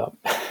talk about,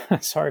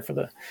 sorry for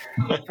that,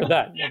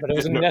 but it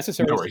was a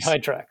necessary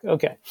sidetrack.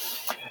 Okay,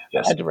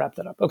 yes. I had to wrap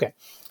that up. Okay.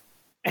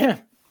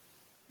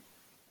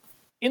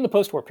 In the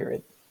post-war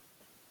period,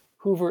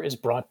 Hoover is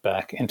brought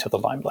back into the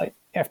limelight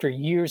after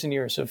years and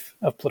years of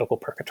political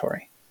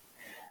purgatory.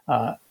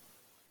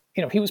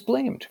 He was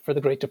blamed for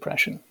the Great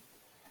Depression.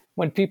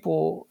 When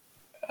people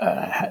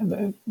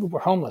were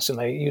homeless and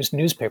they used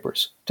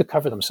newspapers to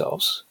cover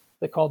themselves,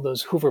 they called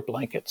those Hoover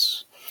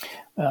blankets.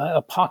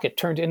 A pocket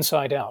turned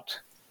inside out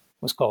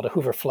was called a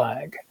Hoover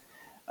flag.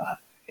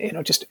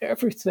 Just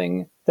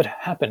everything that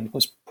happened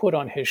was put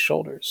on his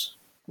shoulders,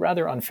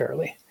 rather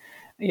unfairly.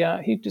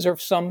 Yeah, he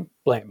deserves some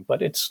blame,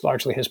 but it's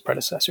largely his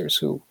predecessors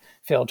who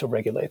failed to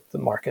regulate the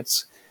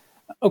markets.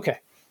 Okay,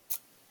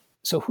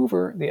 so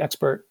Hoover, the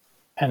expert,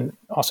 and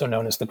also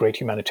known as the great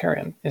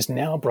humanitarian, is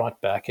now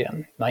brought back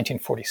in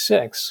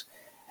 1946.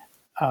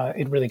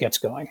 It really gets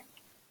going.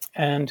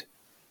 And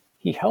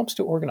he helps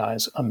to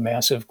organize a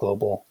massive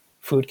global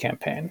food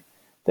campaign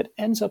that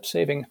ends up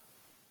saving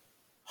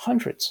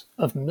hundreds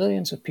of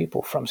millions of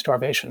people from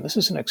starvation. This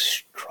is an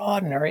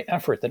extraordinary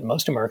effort that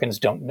most Americans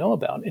don't know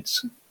about.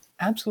 It's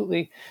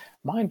absolutely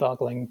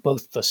mind-boggling,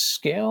 both the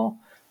scale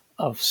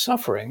of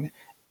suffering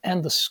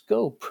and the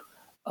scope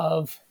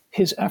of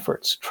his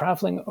efforts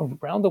traveling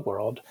around the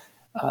world.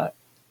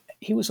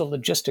 He was a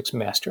logistics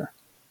master,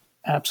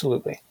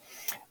 absolutely.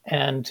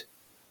 And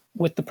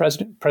with the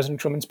President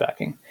Truman's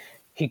backing,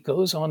 he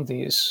goes on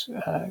these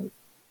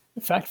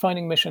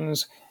fact-finding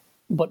missions,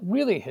 but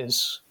really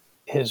his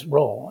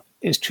role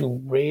is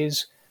to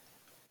raise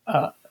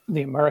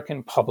the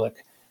American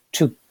public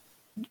to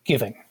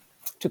giving,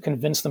 to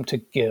convince them to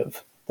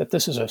give, that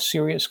this is a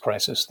serious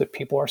crisis, that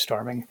people are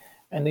starving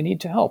and they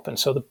need to help. And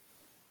so the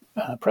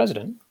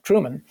President,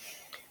 Truman,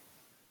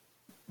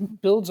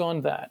 builds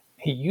on that.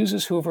 He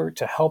uses Hoover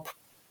to help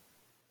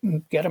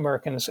get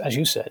Americans, as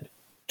you said,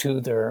 to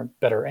their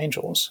better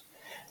angels.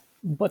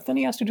 But then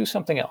he has to do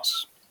something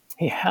else.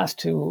 He has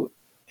to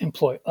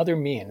employ other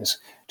means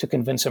to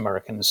convince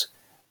Americans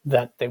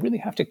that they really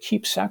have to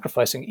keep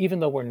sacrificing,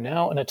 even though we're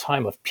now in a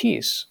time of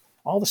peace.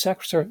 All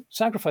the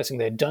sacrificing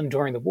they had done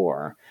during the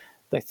war,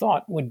 they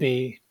thought would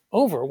be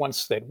over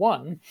once they'd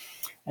won.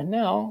 And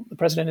now the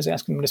president is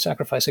asking them to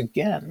sacrifice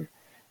again.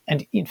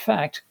 And in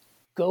fact,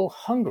 go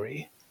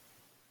hungry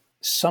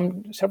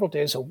several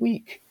days a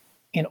week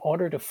in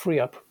order to free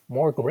up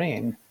more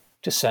grain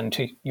to send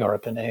to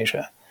Europe and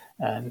Asia.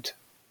 And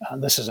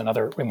this is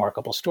another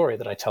remarkable story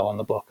that I tell in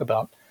the book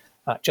about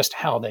just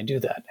how they do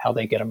that, how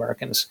they get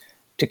Americans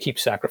to keep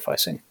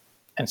sacrificing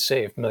and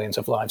save millions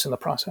of lives in the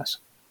process.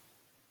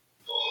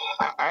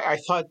 I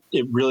thought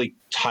it really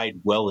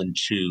tied well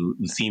into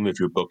the theme of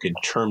your book in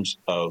terms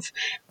of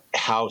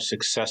how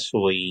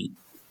successfully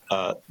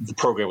the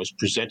program was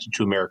presented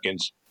to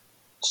Americans.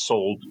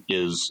 Sold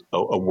is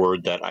a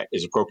word that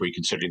is appropriate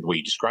considering the way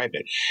you describe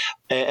it,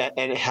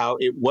 and how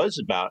it was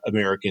about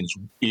Americans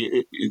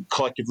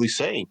collectively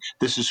saying,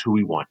 this is who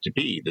we want to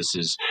be. This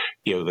is,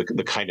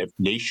 the kind of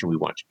nation we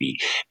want to be.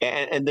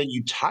 And then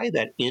you tie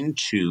that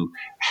into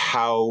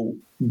how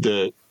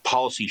the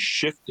policy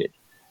shifted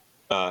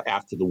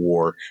after the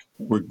war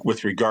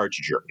with regard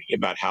to Germany,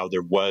 about how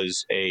there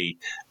was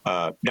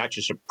not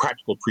just a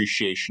practical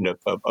appreciation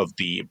of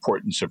the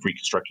importance of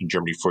reconstructing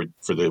Germany for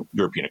the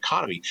European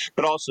economy,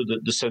 but also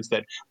the sense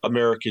that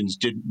Americans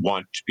didn't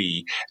want to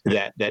be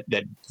that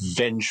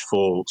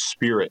vengeful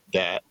spirit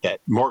that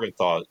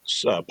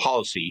Morgenthau's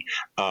policy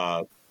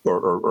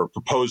or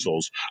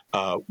proposals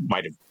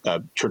might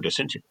have turned us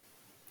into.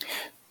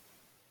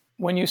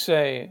 When you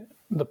say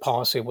the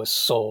policy was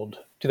sold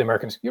to the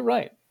Americans, you're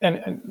right.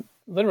 And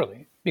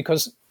literally,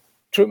 because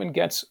Truman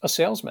gets a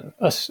salesman,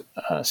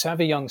 a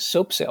savvy young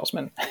soap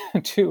salesman,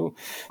 to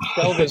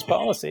sell this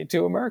policy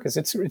to Americans.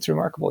 It's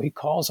remarkable. He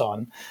calls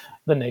on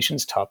the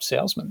nation's top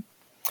salesman,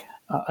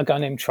 a guy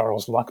named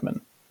Charles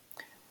Luckman.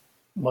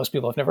 Most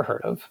people have never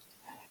heard of.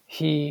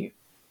 He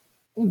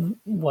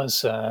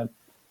was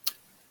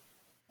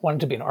wanted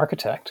to be an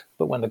architect,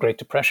 but when the Great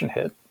Depression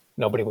hit,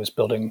 nobody was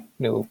building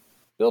new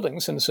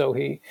buildings, and so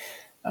he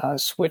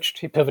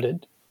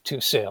pivoted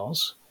to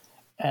sales,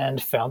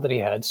 and found that he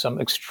had some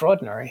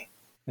extraordinary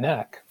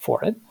knack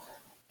for it.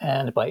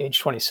 And by age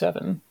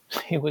 27,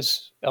 he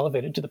was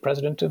elevated to the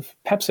president of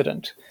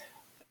Pepsodent.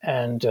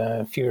 And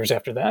a few years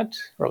after that,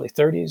 early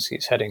 30s,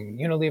 he's heading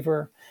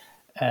Unilever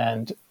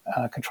and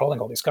controlling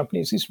all these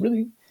companies. He's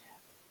really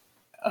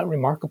a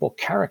remarkable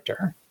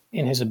character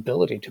in his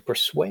ability to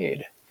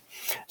persuade.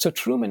 So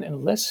Truman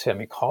enlists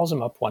him. He calls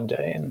him up one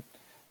day in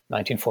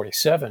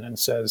 1947 and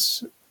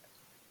says,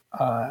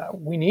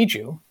 we need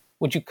you.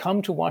 Would you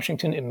come to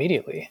Washington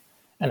immediately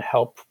and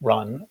help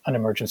run an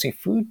emergency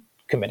food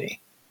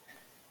committee.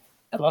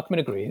 And Luckman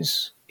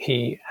agrees.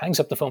 He hangs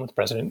up the phone with the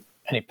president,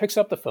 and he picks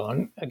up the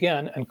phone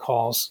again and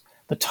calls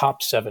the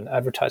top 7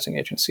 advertising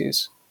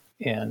agencies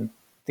in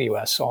the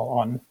U.S., all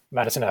on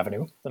Madison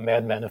Avenue, the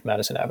madmen of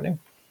Madison Avenue.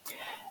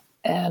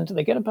 And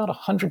they get about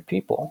 100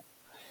 people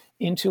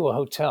into a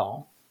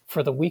hotel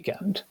for the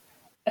weekend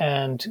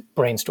and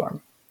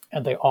brainstorm.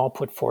 And they all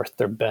put forth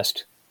their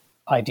best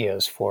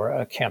ideas for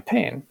a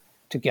campaign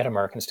to get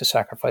Americans to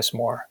sacrifice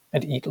more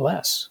and eat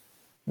less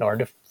in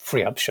order to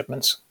free up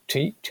shipments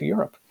to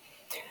Europe.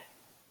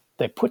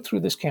 They put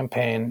through this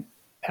campaign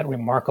at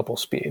remarkable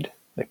speed.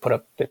 They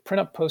print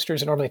up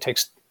posters. It normally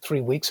takes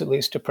 3 weeks at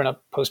least to print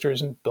up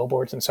posters and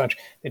billboards and such.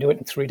 They do it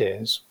in 3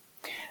 days.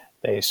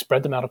 They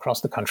spread them out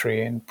across the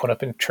country and put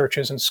up in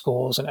churches and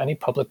schools and any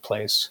public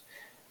place.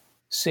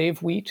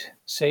 Save wheat,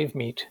 save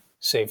meat,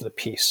 save the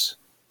peace.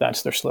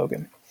 That's their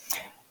slogan.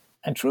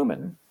 And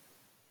Truman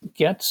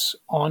gets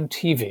on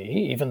TV,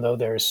 even though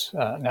there's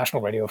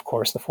national radio, of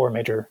course, the 4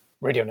 major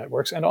radio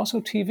networks, and also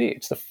TV.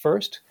 It's the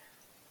first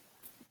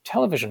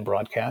television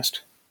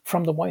broadcast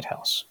from the White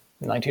House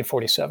in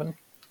 1947.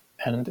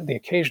 And the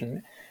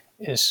occasion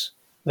is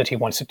that he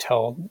wants to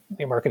tell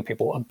the American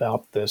people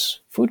about this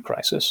food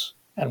crisis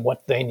and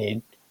what they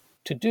need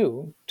to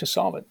do to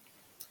solve it.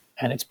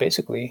 And it's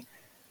basically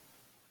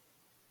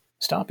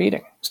stop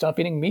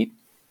eating meat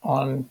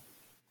on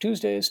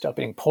Tuesdays, stop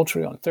eating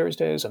poultry on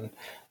Thursdays, and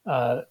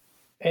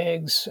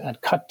eggs,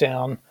 and cut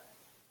down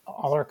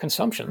all our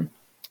consumption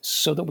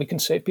so that we can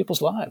save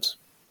people's lives.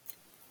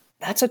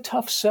 That's a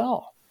tough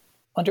sell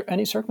under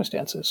any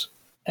circumstances.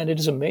 And it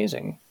is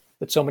amazing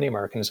that so many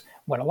Americans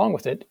went along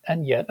with it.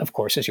 And yet, of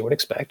course, as you would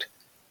expect,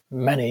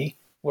 many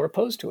were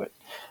opposed to it.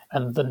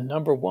 And the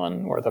number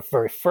one, or the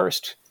very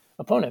first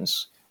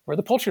opponents, were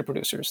the poultry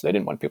producers. They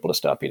didn't want people to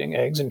stop eating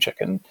eggs and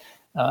chicken.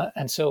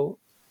 And so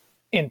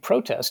in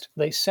protest,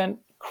 they sent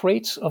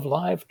crates of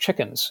live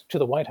chickens to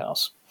the White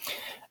House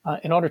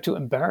in order to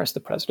embarrass the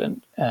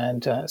president.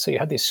 And so you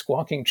had these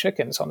squawking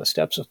chickens on the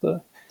steps of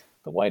the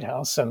White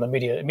House, and the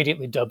media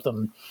immediately dubbed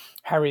them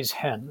Harry's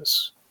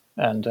hens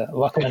and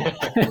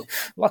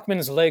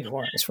Luckman's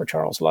leghorns for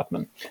Charles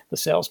Luckman, the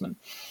salesman.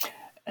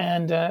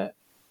 And,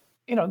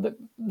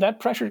 that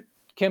pressure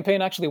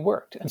campaign actually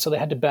worked. And so they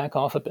had to back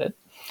off a bit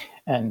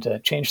and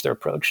change their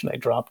approach. And they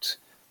dropped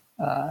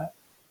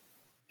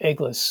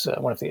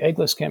eggless, one of the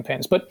eggless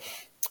campaigns. But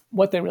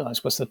what they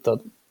realized was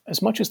that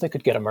as much as they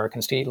could get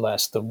Americans to eat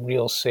less, the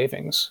real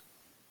savings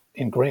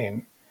in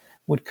grain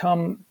would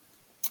come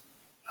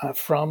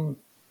from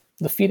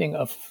the feeding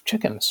of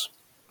chickens.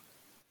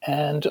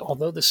 And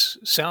although this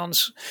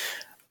sounds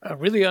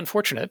really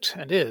unfortunate,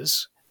 and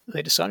is,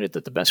 they decided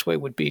that the best way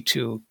would be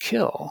to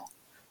kill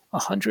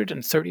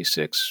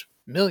 136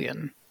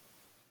 million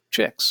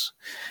chicks.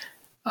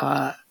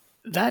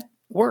 That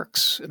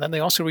works. And then they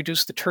also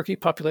reduced the turkey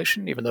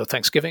population, even though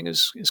Thanksgiving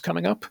is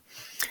coming up.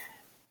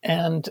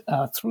 And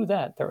through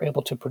that, they're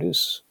able to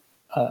produce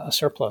a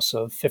surplus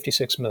of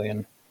 56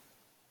 million,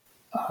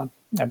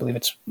 I believe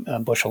it's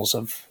bushels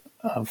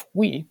of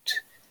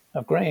wheat,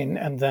 of grain,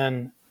 and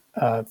then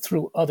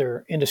through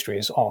other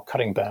industries, all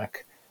cutting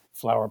back,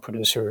 flour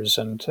producers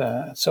and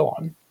so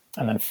on.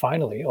 And then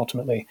finally,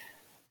 ultimately,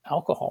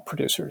 alcohol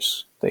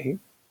producers. They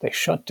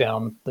shut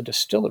down the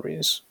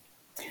distilleries.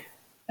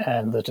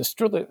 And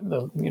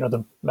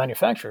the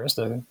manufacturers,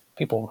 the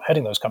people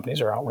heading those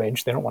companies, are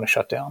outraged. They don't want to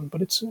shut down,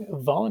 but it's a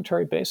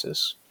voluntary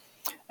basis.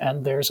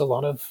 And there's a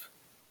lot of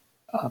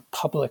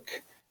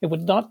public.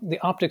 The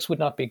optics would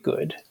not be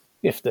good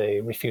if they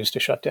refuse to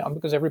shut down,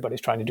 because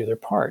everybody's trying to do their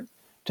part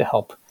to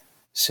help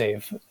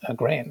save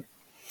grain.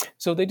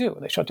 So they do.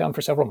 They shut down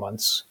for several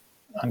months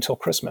until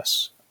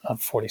Christmas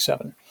of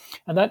 47.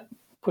 And that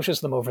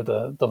pushes them over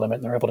the limit,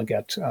 and they're able to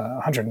get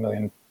 100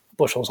 million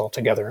bushels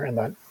altogether. And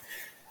that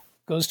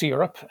goes to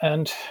Europe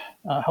and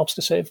helps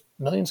to save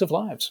millions of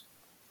lives.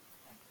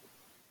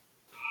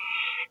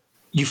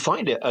 You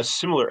find a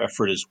similar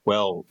effort as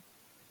well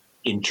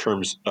in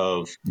terms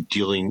of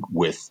dealing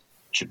with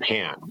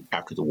Japan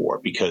after the war,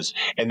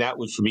 and that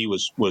was, for me,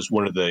 was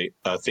one of the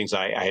things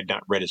I had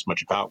not read as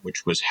much about,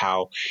 which was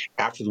how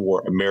after the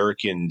war,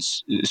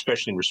 Americans,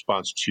 especially in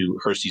response to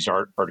Hersey's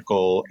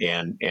article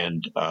and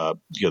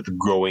the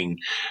growing,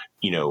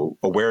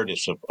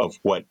 awareness of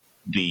what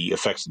the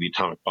effects of the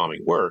atomic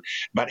bombing were,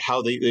 about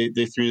how they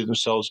threw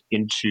themselves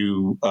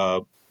into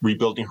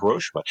rebuilding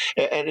Hiroshima.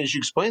 And as you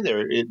explained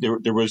there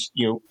was,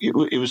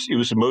 it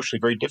was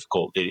emotionally very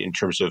difficult in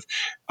terms of,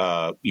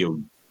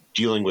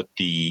 dealing with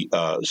the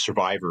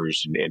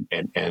survivors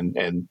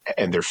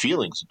and their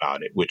feelings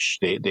about it, which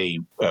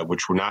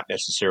which were not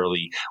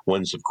necessarily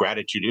ones of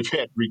gratitude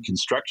at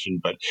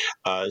reconstruction, but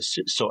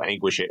so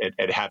anguish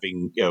at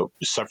having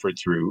suffered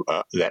through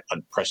that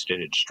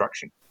unprecedented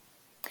destruction.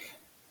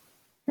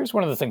 Here's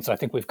one of the things I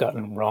think we've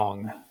gotten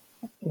wrong.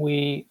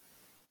 Let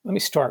me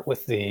start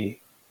with the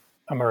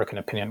American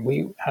opinion.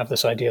 We have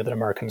this idea that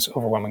Americans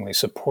overwhelmingly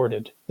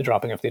supported the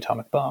dropping of the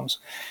atomic bombs.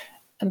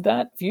 And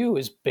that view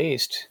is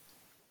based,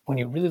 when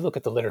you really look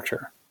at the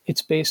literature,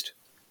 it's based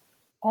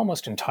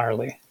almost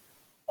entirely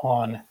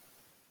on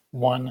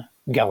one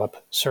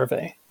Gallup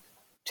survey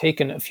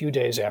taken a few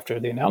days after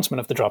the announcement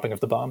of the dropping of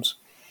the bombs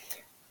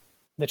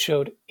that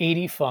showed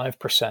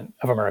 85%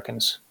 of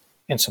Americans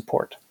in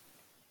support.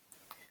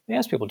 They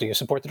asked people, do you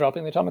support the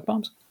dropping of the atomic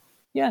bombs?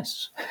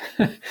 Yes.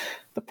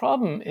 The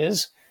problem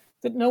is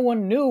that no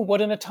one knew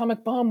what an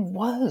atomic bomb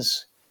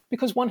was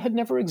because one had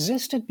never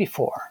existed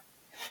before.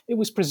 It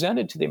was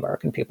presented to the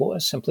American people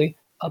as simply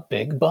a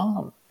big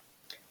bomb.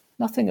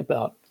 Nothing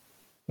about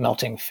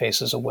melting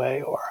faces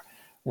away or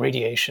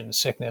radiation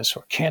sickness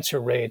or cancer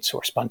rates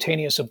or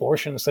spontaneous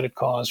abortions that it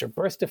caused or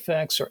birth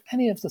defects or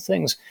any of the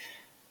things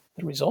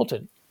that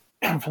resulted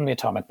from the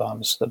atomic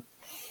bombs.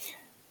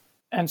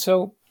 And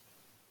so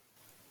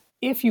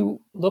if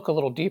you look a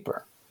little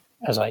deeper,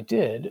 as I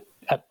did,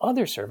 at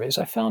other surveys,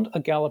 I found a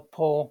Gallup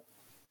poll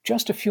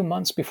just a few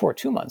months before,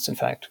 2 months, in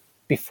fact,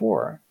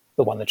 before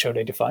the one that showed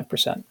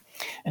 85%.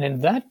 And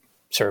in that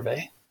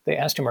survey, they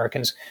asked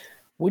Americans,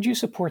 would you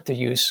support the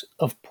use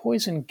of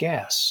poison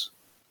gas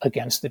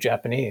against the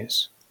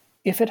Japanese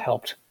if it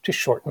helped to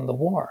shorten the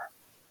war?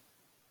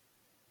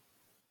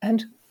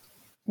 And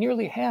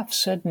nearly half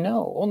said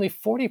no. Only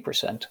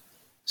 40%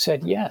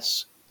 said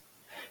yes.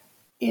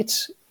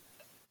 It's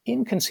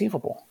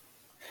inconceivable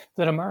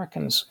that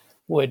Americans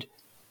would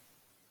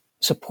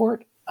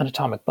support an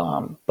atomic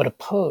bomb but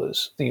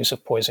oppose the use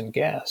of poison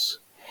gas.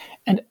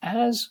 And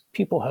as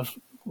people have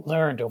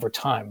learned over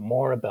time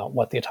more about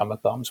what the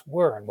atomic bombs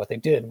were and what they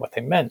did and what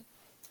they meant,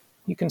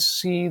 you can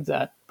see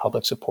that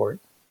public support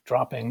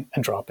dropping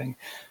and dropping.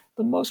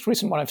 The most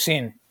recent one I've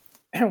seen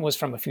was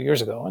from a few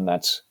years ago, and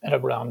that's at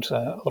around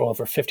a little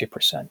over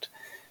 50%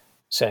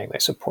 saying they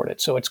support it.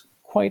 So it's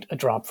quite a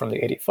drop from the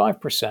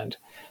 85%.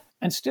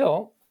 And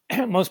still,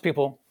 most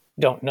people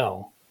don't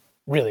know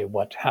really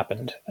what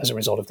happened as a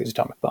result of these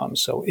atomic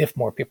bombs. So if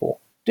more people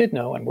did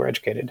know and were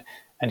educated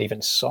and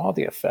even saw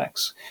the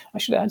effects, I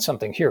should add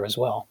something here as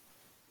well.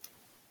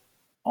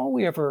 All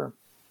we ever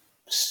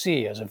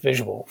see as a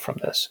visual from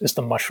this is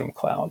the mushroom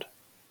cloud.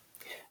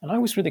 And I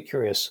was really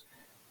curious,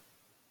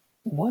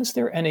 was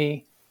there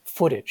any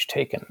footage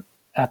taken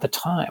at the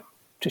time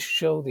to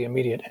show the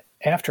immediate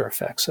after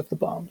effects of the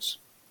bombs?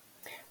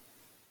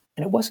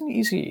 And it wasn't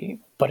easy,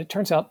 but it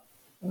turns out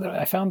that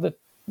I found that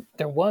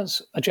there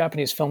was a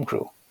Japanese film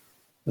crew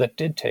that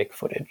did take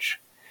footage.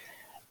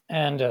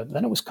 And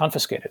then it was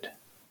confiscated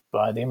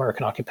by the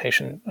American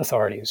occupation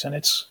authorities. And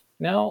it's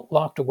now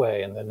locked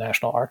away in the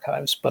National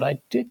Archives, but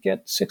I did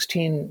get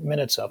 16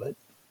 minutes of it.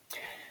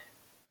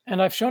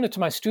 And I've shown it to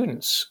my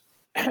students,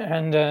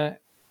 and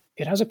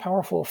it has a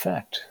powerful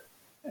effect.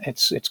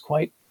 It's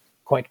quite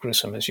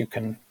gruesome, as you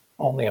can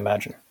only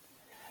imagine.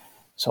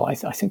 So I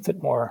think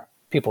that more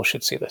people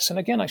should see this. And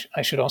again,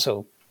 I should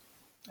also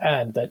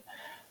add that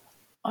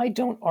I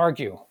don't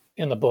argue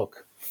in the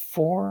book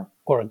for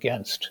or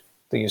against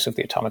the use of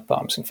the atomic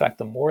bombs. In fact,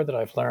 the more that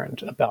I've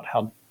learned about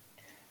how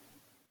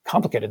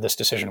complicated this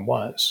decision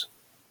was,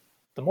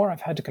 the more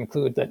I've had to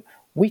conclude that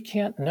we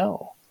can't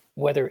know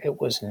whether it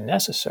was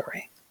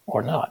necessary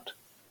or not.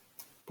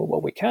 But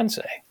what we can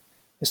say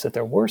is that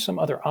there were some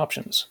other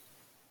options,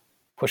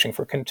 pushing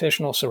for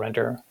conditional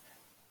surrender,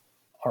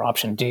 or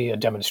option D, a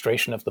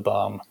demonstration of the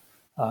bomb,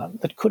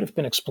 that could have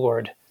been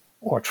explored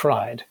or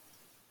tried.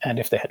 And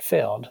if they had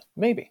failed,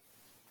 maybe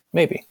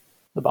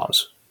the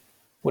bombs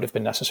would have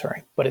been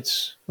necessary. But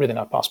it's really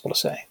not possible to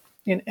say.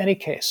 In any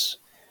case,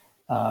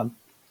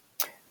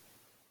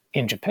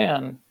 in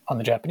Japan, on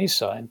the Japanese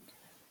side,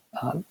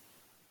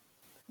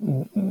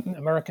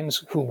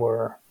 Americans who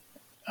were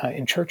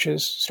in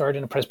churches, started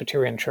in a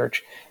Presbyterian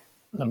church,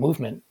 the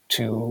movement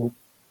to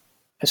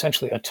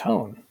essentially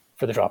atone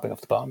for the dropping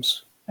of the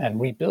bombs and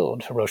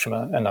rebuild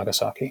Hiroshima and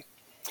Nagasaki.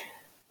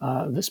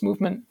 This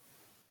movement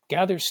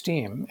gathers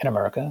steam in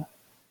America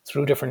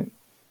through different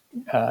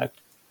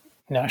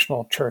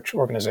national church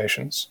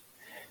organizations.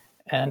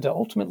 And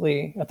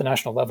ultimately, at the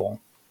national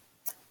level,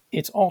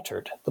 it's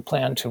altered. The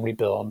plan to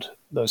rebuild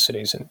those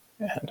cities and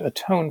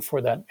atone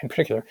for that in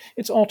particular,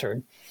 it's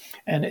altered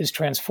and is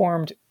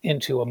transformed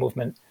into a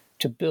movement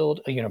to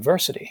build a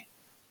university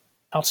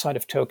outside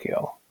of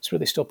Tokyo. It's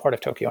really still part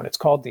of Tokyo, and it's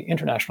called the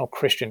International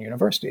Christian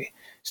University.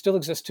 Still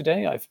exists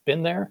today. I've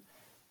been there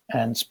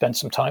and spent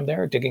some time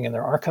there digging in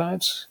their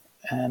archives.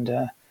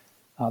 And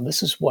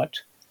this is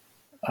what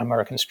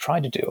Americans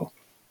tried to do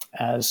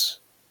as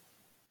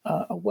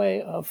a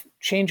way of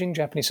changing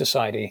Japanese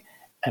society.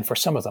 And for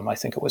some of them, I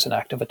think it was an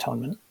act of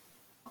atonement.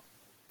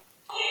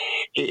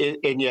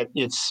 And yet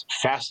it's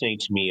fascinating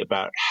to me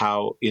about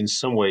how, in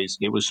some ways,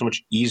 it was so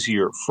much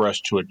easier for us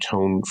to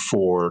atone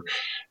for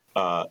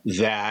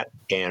that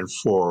and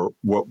for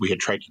what we had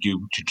tried to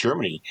do to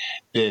Germany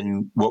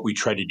than what we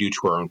tried to do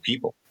to our own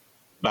people.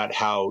 About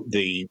how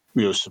the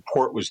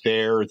support was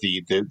there,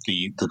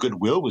 the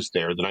goodwill was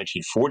there in the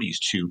 1940s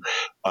to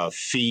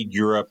feed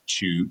Europe,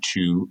 to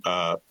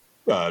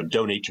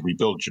donate to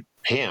rebuild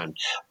Japan.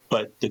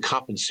 But the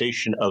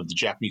compensation of the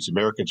Japanese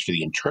Americans for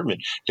the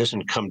internment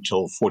doesn't come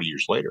till 40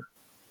 years later.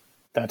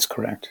 That's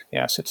correct.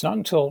 Yes, it's not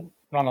until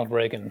Ronald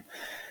Reagan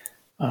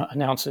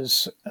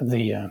announces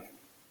the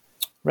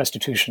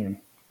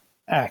restitution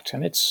act,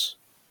 and it's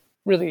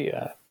really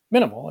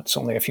minimal. It's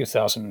only a few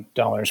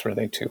 $1,000s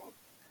related to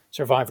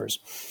survivors.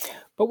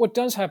 But what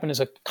does happen is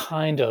a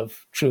kind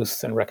of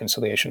truth and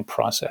reconciliation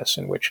process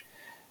in which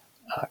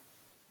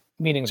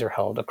meetings are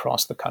held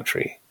across the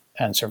country,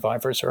 and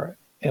survivors are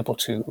able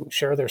to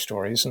share their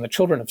stories, and the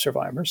children of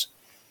survivors,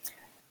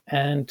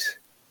 and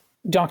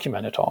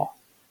document it all.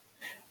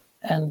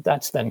 And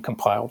that's then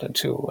compiled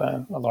into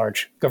a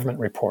large government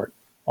report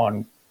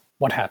on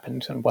what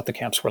happened and what the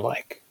camps were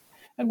like.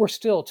 And we're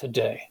still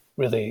today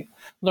really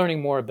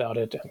learning more about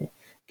it and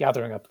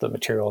gathering up the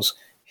materials.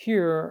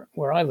 Here,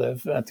 where I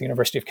live at the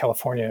University of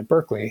California at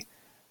Berkeley,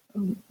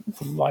 the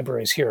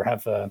libraries here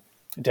have a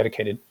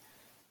dedicated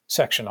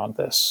section on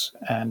this.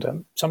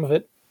 And some of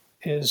it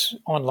is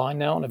online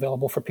now and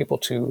available for people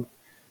to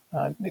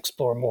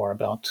explore more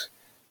about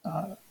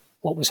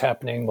what was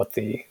happening, what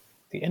the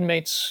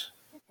inmates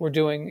were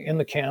doing in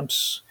the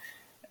camps,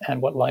 and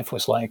what life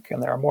was like.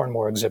 And there are more and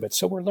more exhibits.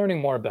 So we're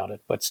learning more about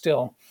it. But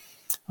still,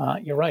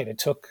 you're right, it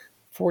took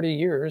 40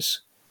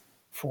 years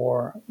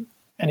for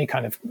any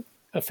kind of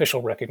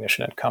official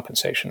recognition and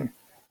compensation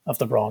of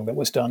the wrong that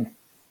was done.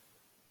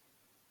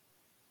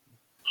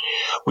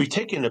 We've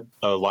taken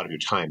a lot of your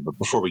time, but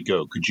before we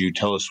go, could you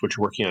tell us what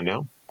you're working on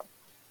now?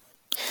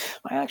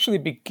 I actually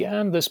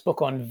began this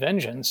book on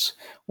vengeance,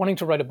 wanting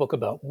to write a book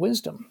about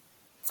wisdom.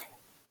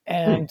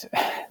 And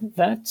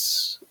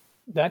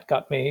that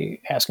got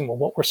me asking, well,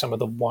 what were some of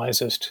the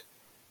wisest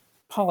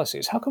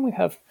policies? How can we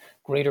have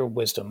greater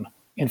wisdom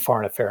in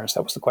foreign affairs?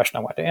 That was the question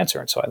I wanted to answer.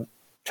 And so I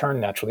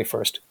turned naturally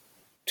first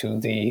to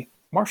the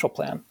Marshall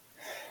Plan.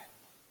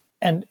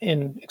 And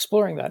in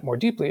exploring that more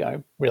deeply,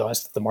 I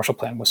realized that the Marshall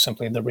Plan was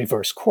simply the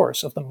reverse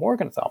course of the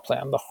Morgenthau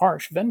Plan, the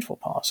harsh, vengeful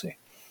policy.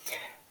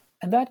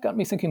 And that got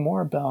me thinking more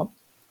about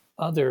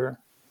other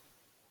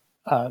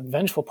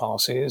vengeful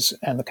policies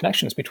and the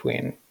connections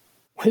between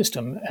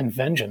wisdom and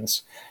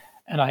vengeance.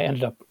 And I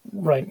ended up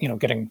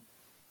getting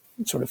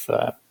sort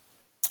of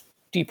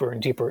deeper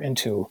and deeper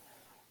into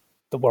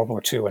the World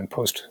War II and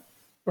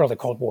post-early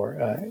Cold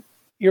War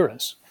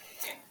eras.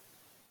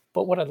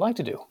 But what I'd like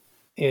to do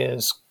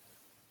is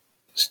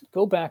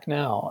go back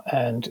now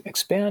and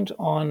expand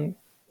on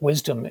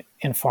wisdom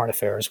in foreign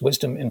affairs,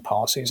 wisdom in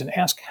policies, and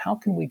ask, how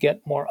can we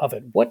get more of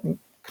it? What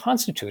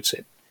constitutes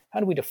it? How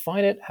do we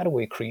define it? How do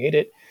we create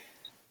it?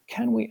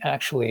 Can we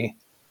actually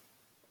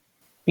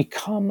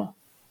become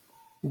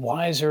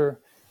wiser?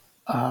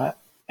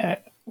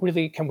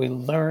 Really, can we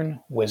learn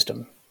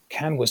wisdom?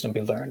 Can wisdom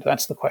be learned?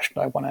 That's the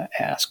question I want to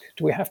ask.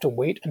 Do we have to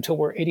wait until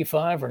we're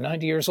 85 or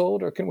 90 years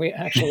old, or can we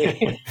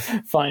actually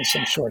find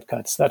some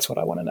shortcuts? That's what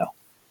I want to know.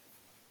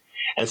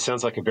 It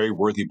sounds like a very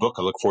worthy book.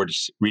 I look forward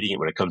to reading it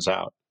when it comes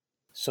out.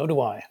 So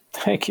do I.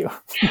 Thank you.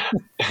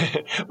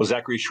 Well,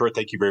 Zachary Short,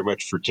 thank you very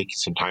much for taking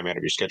some time out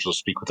of your schedule to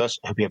speak with us.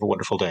 I hope you have a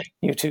wonderful day.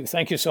 You too.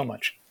 Thank you so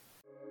much.